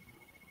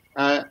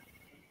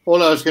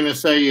 All I was going to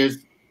say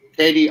is,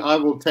 Katy, I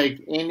will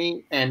take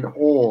any and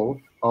all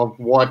of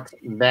what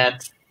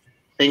that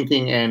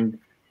thinking and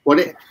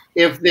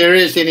if there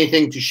is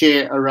anything to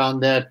share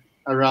around that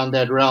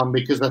realm,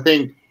 because I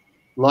think,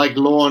 like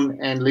Lorne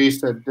and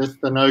Lisa,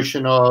 just the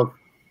notion of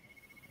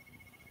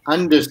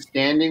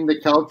understanding the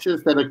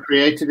cultures that are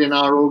created in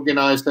our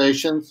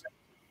organizations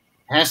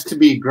has to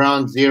be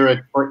ground zero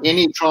for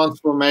any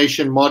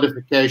transformation,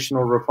 modification,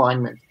 or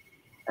refinement.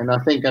 And I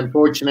think,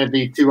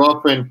 unfortunately, too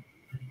often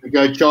we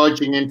go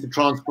charging into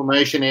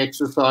transformation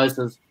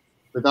exercises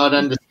without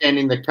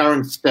understanding the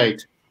current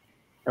state.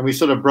 And we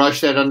sort of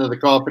brush that under the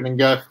carpet and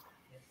go,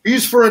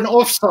 who's for an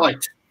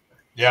offsite?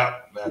 Yeah.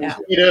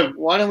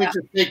 Why don't we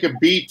just take a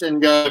beat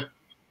and go,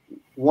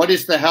 what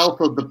is the health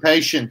of the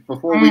patient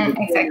before we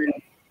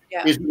exactly.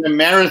 Is it a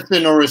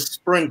marathon or a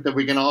sprint that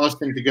we're going to ask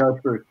them to go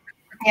through?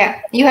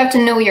 Yeah, you have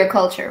to know your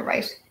culture,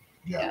 right?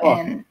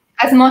 Yeah.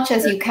 As much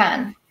as you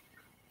can.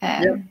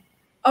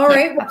 All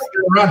right.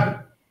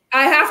 Well,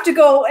 I have to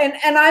go, and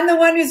I'm the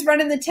one who's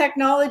running the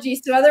technology,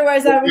 so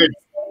otherwise I would just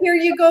say, here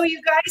you go,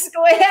 you guys,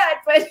 go ahead.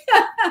 But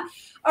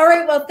all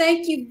right, well,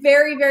 thank you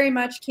very, very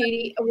much,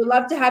 Katy. I would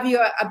love to have you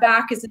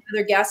back as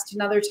another guest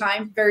another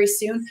time very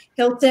soon.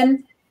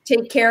 Hilton,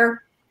 take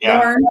care.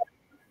 Lorne,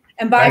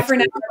 and bye for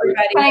now,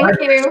 everybody. Thank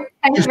you.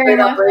 Thank you very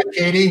much.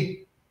 Katy.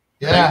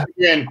 Yeah.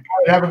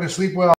 Have a good sleep well.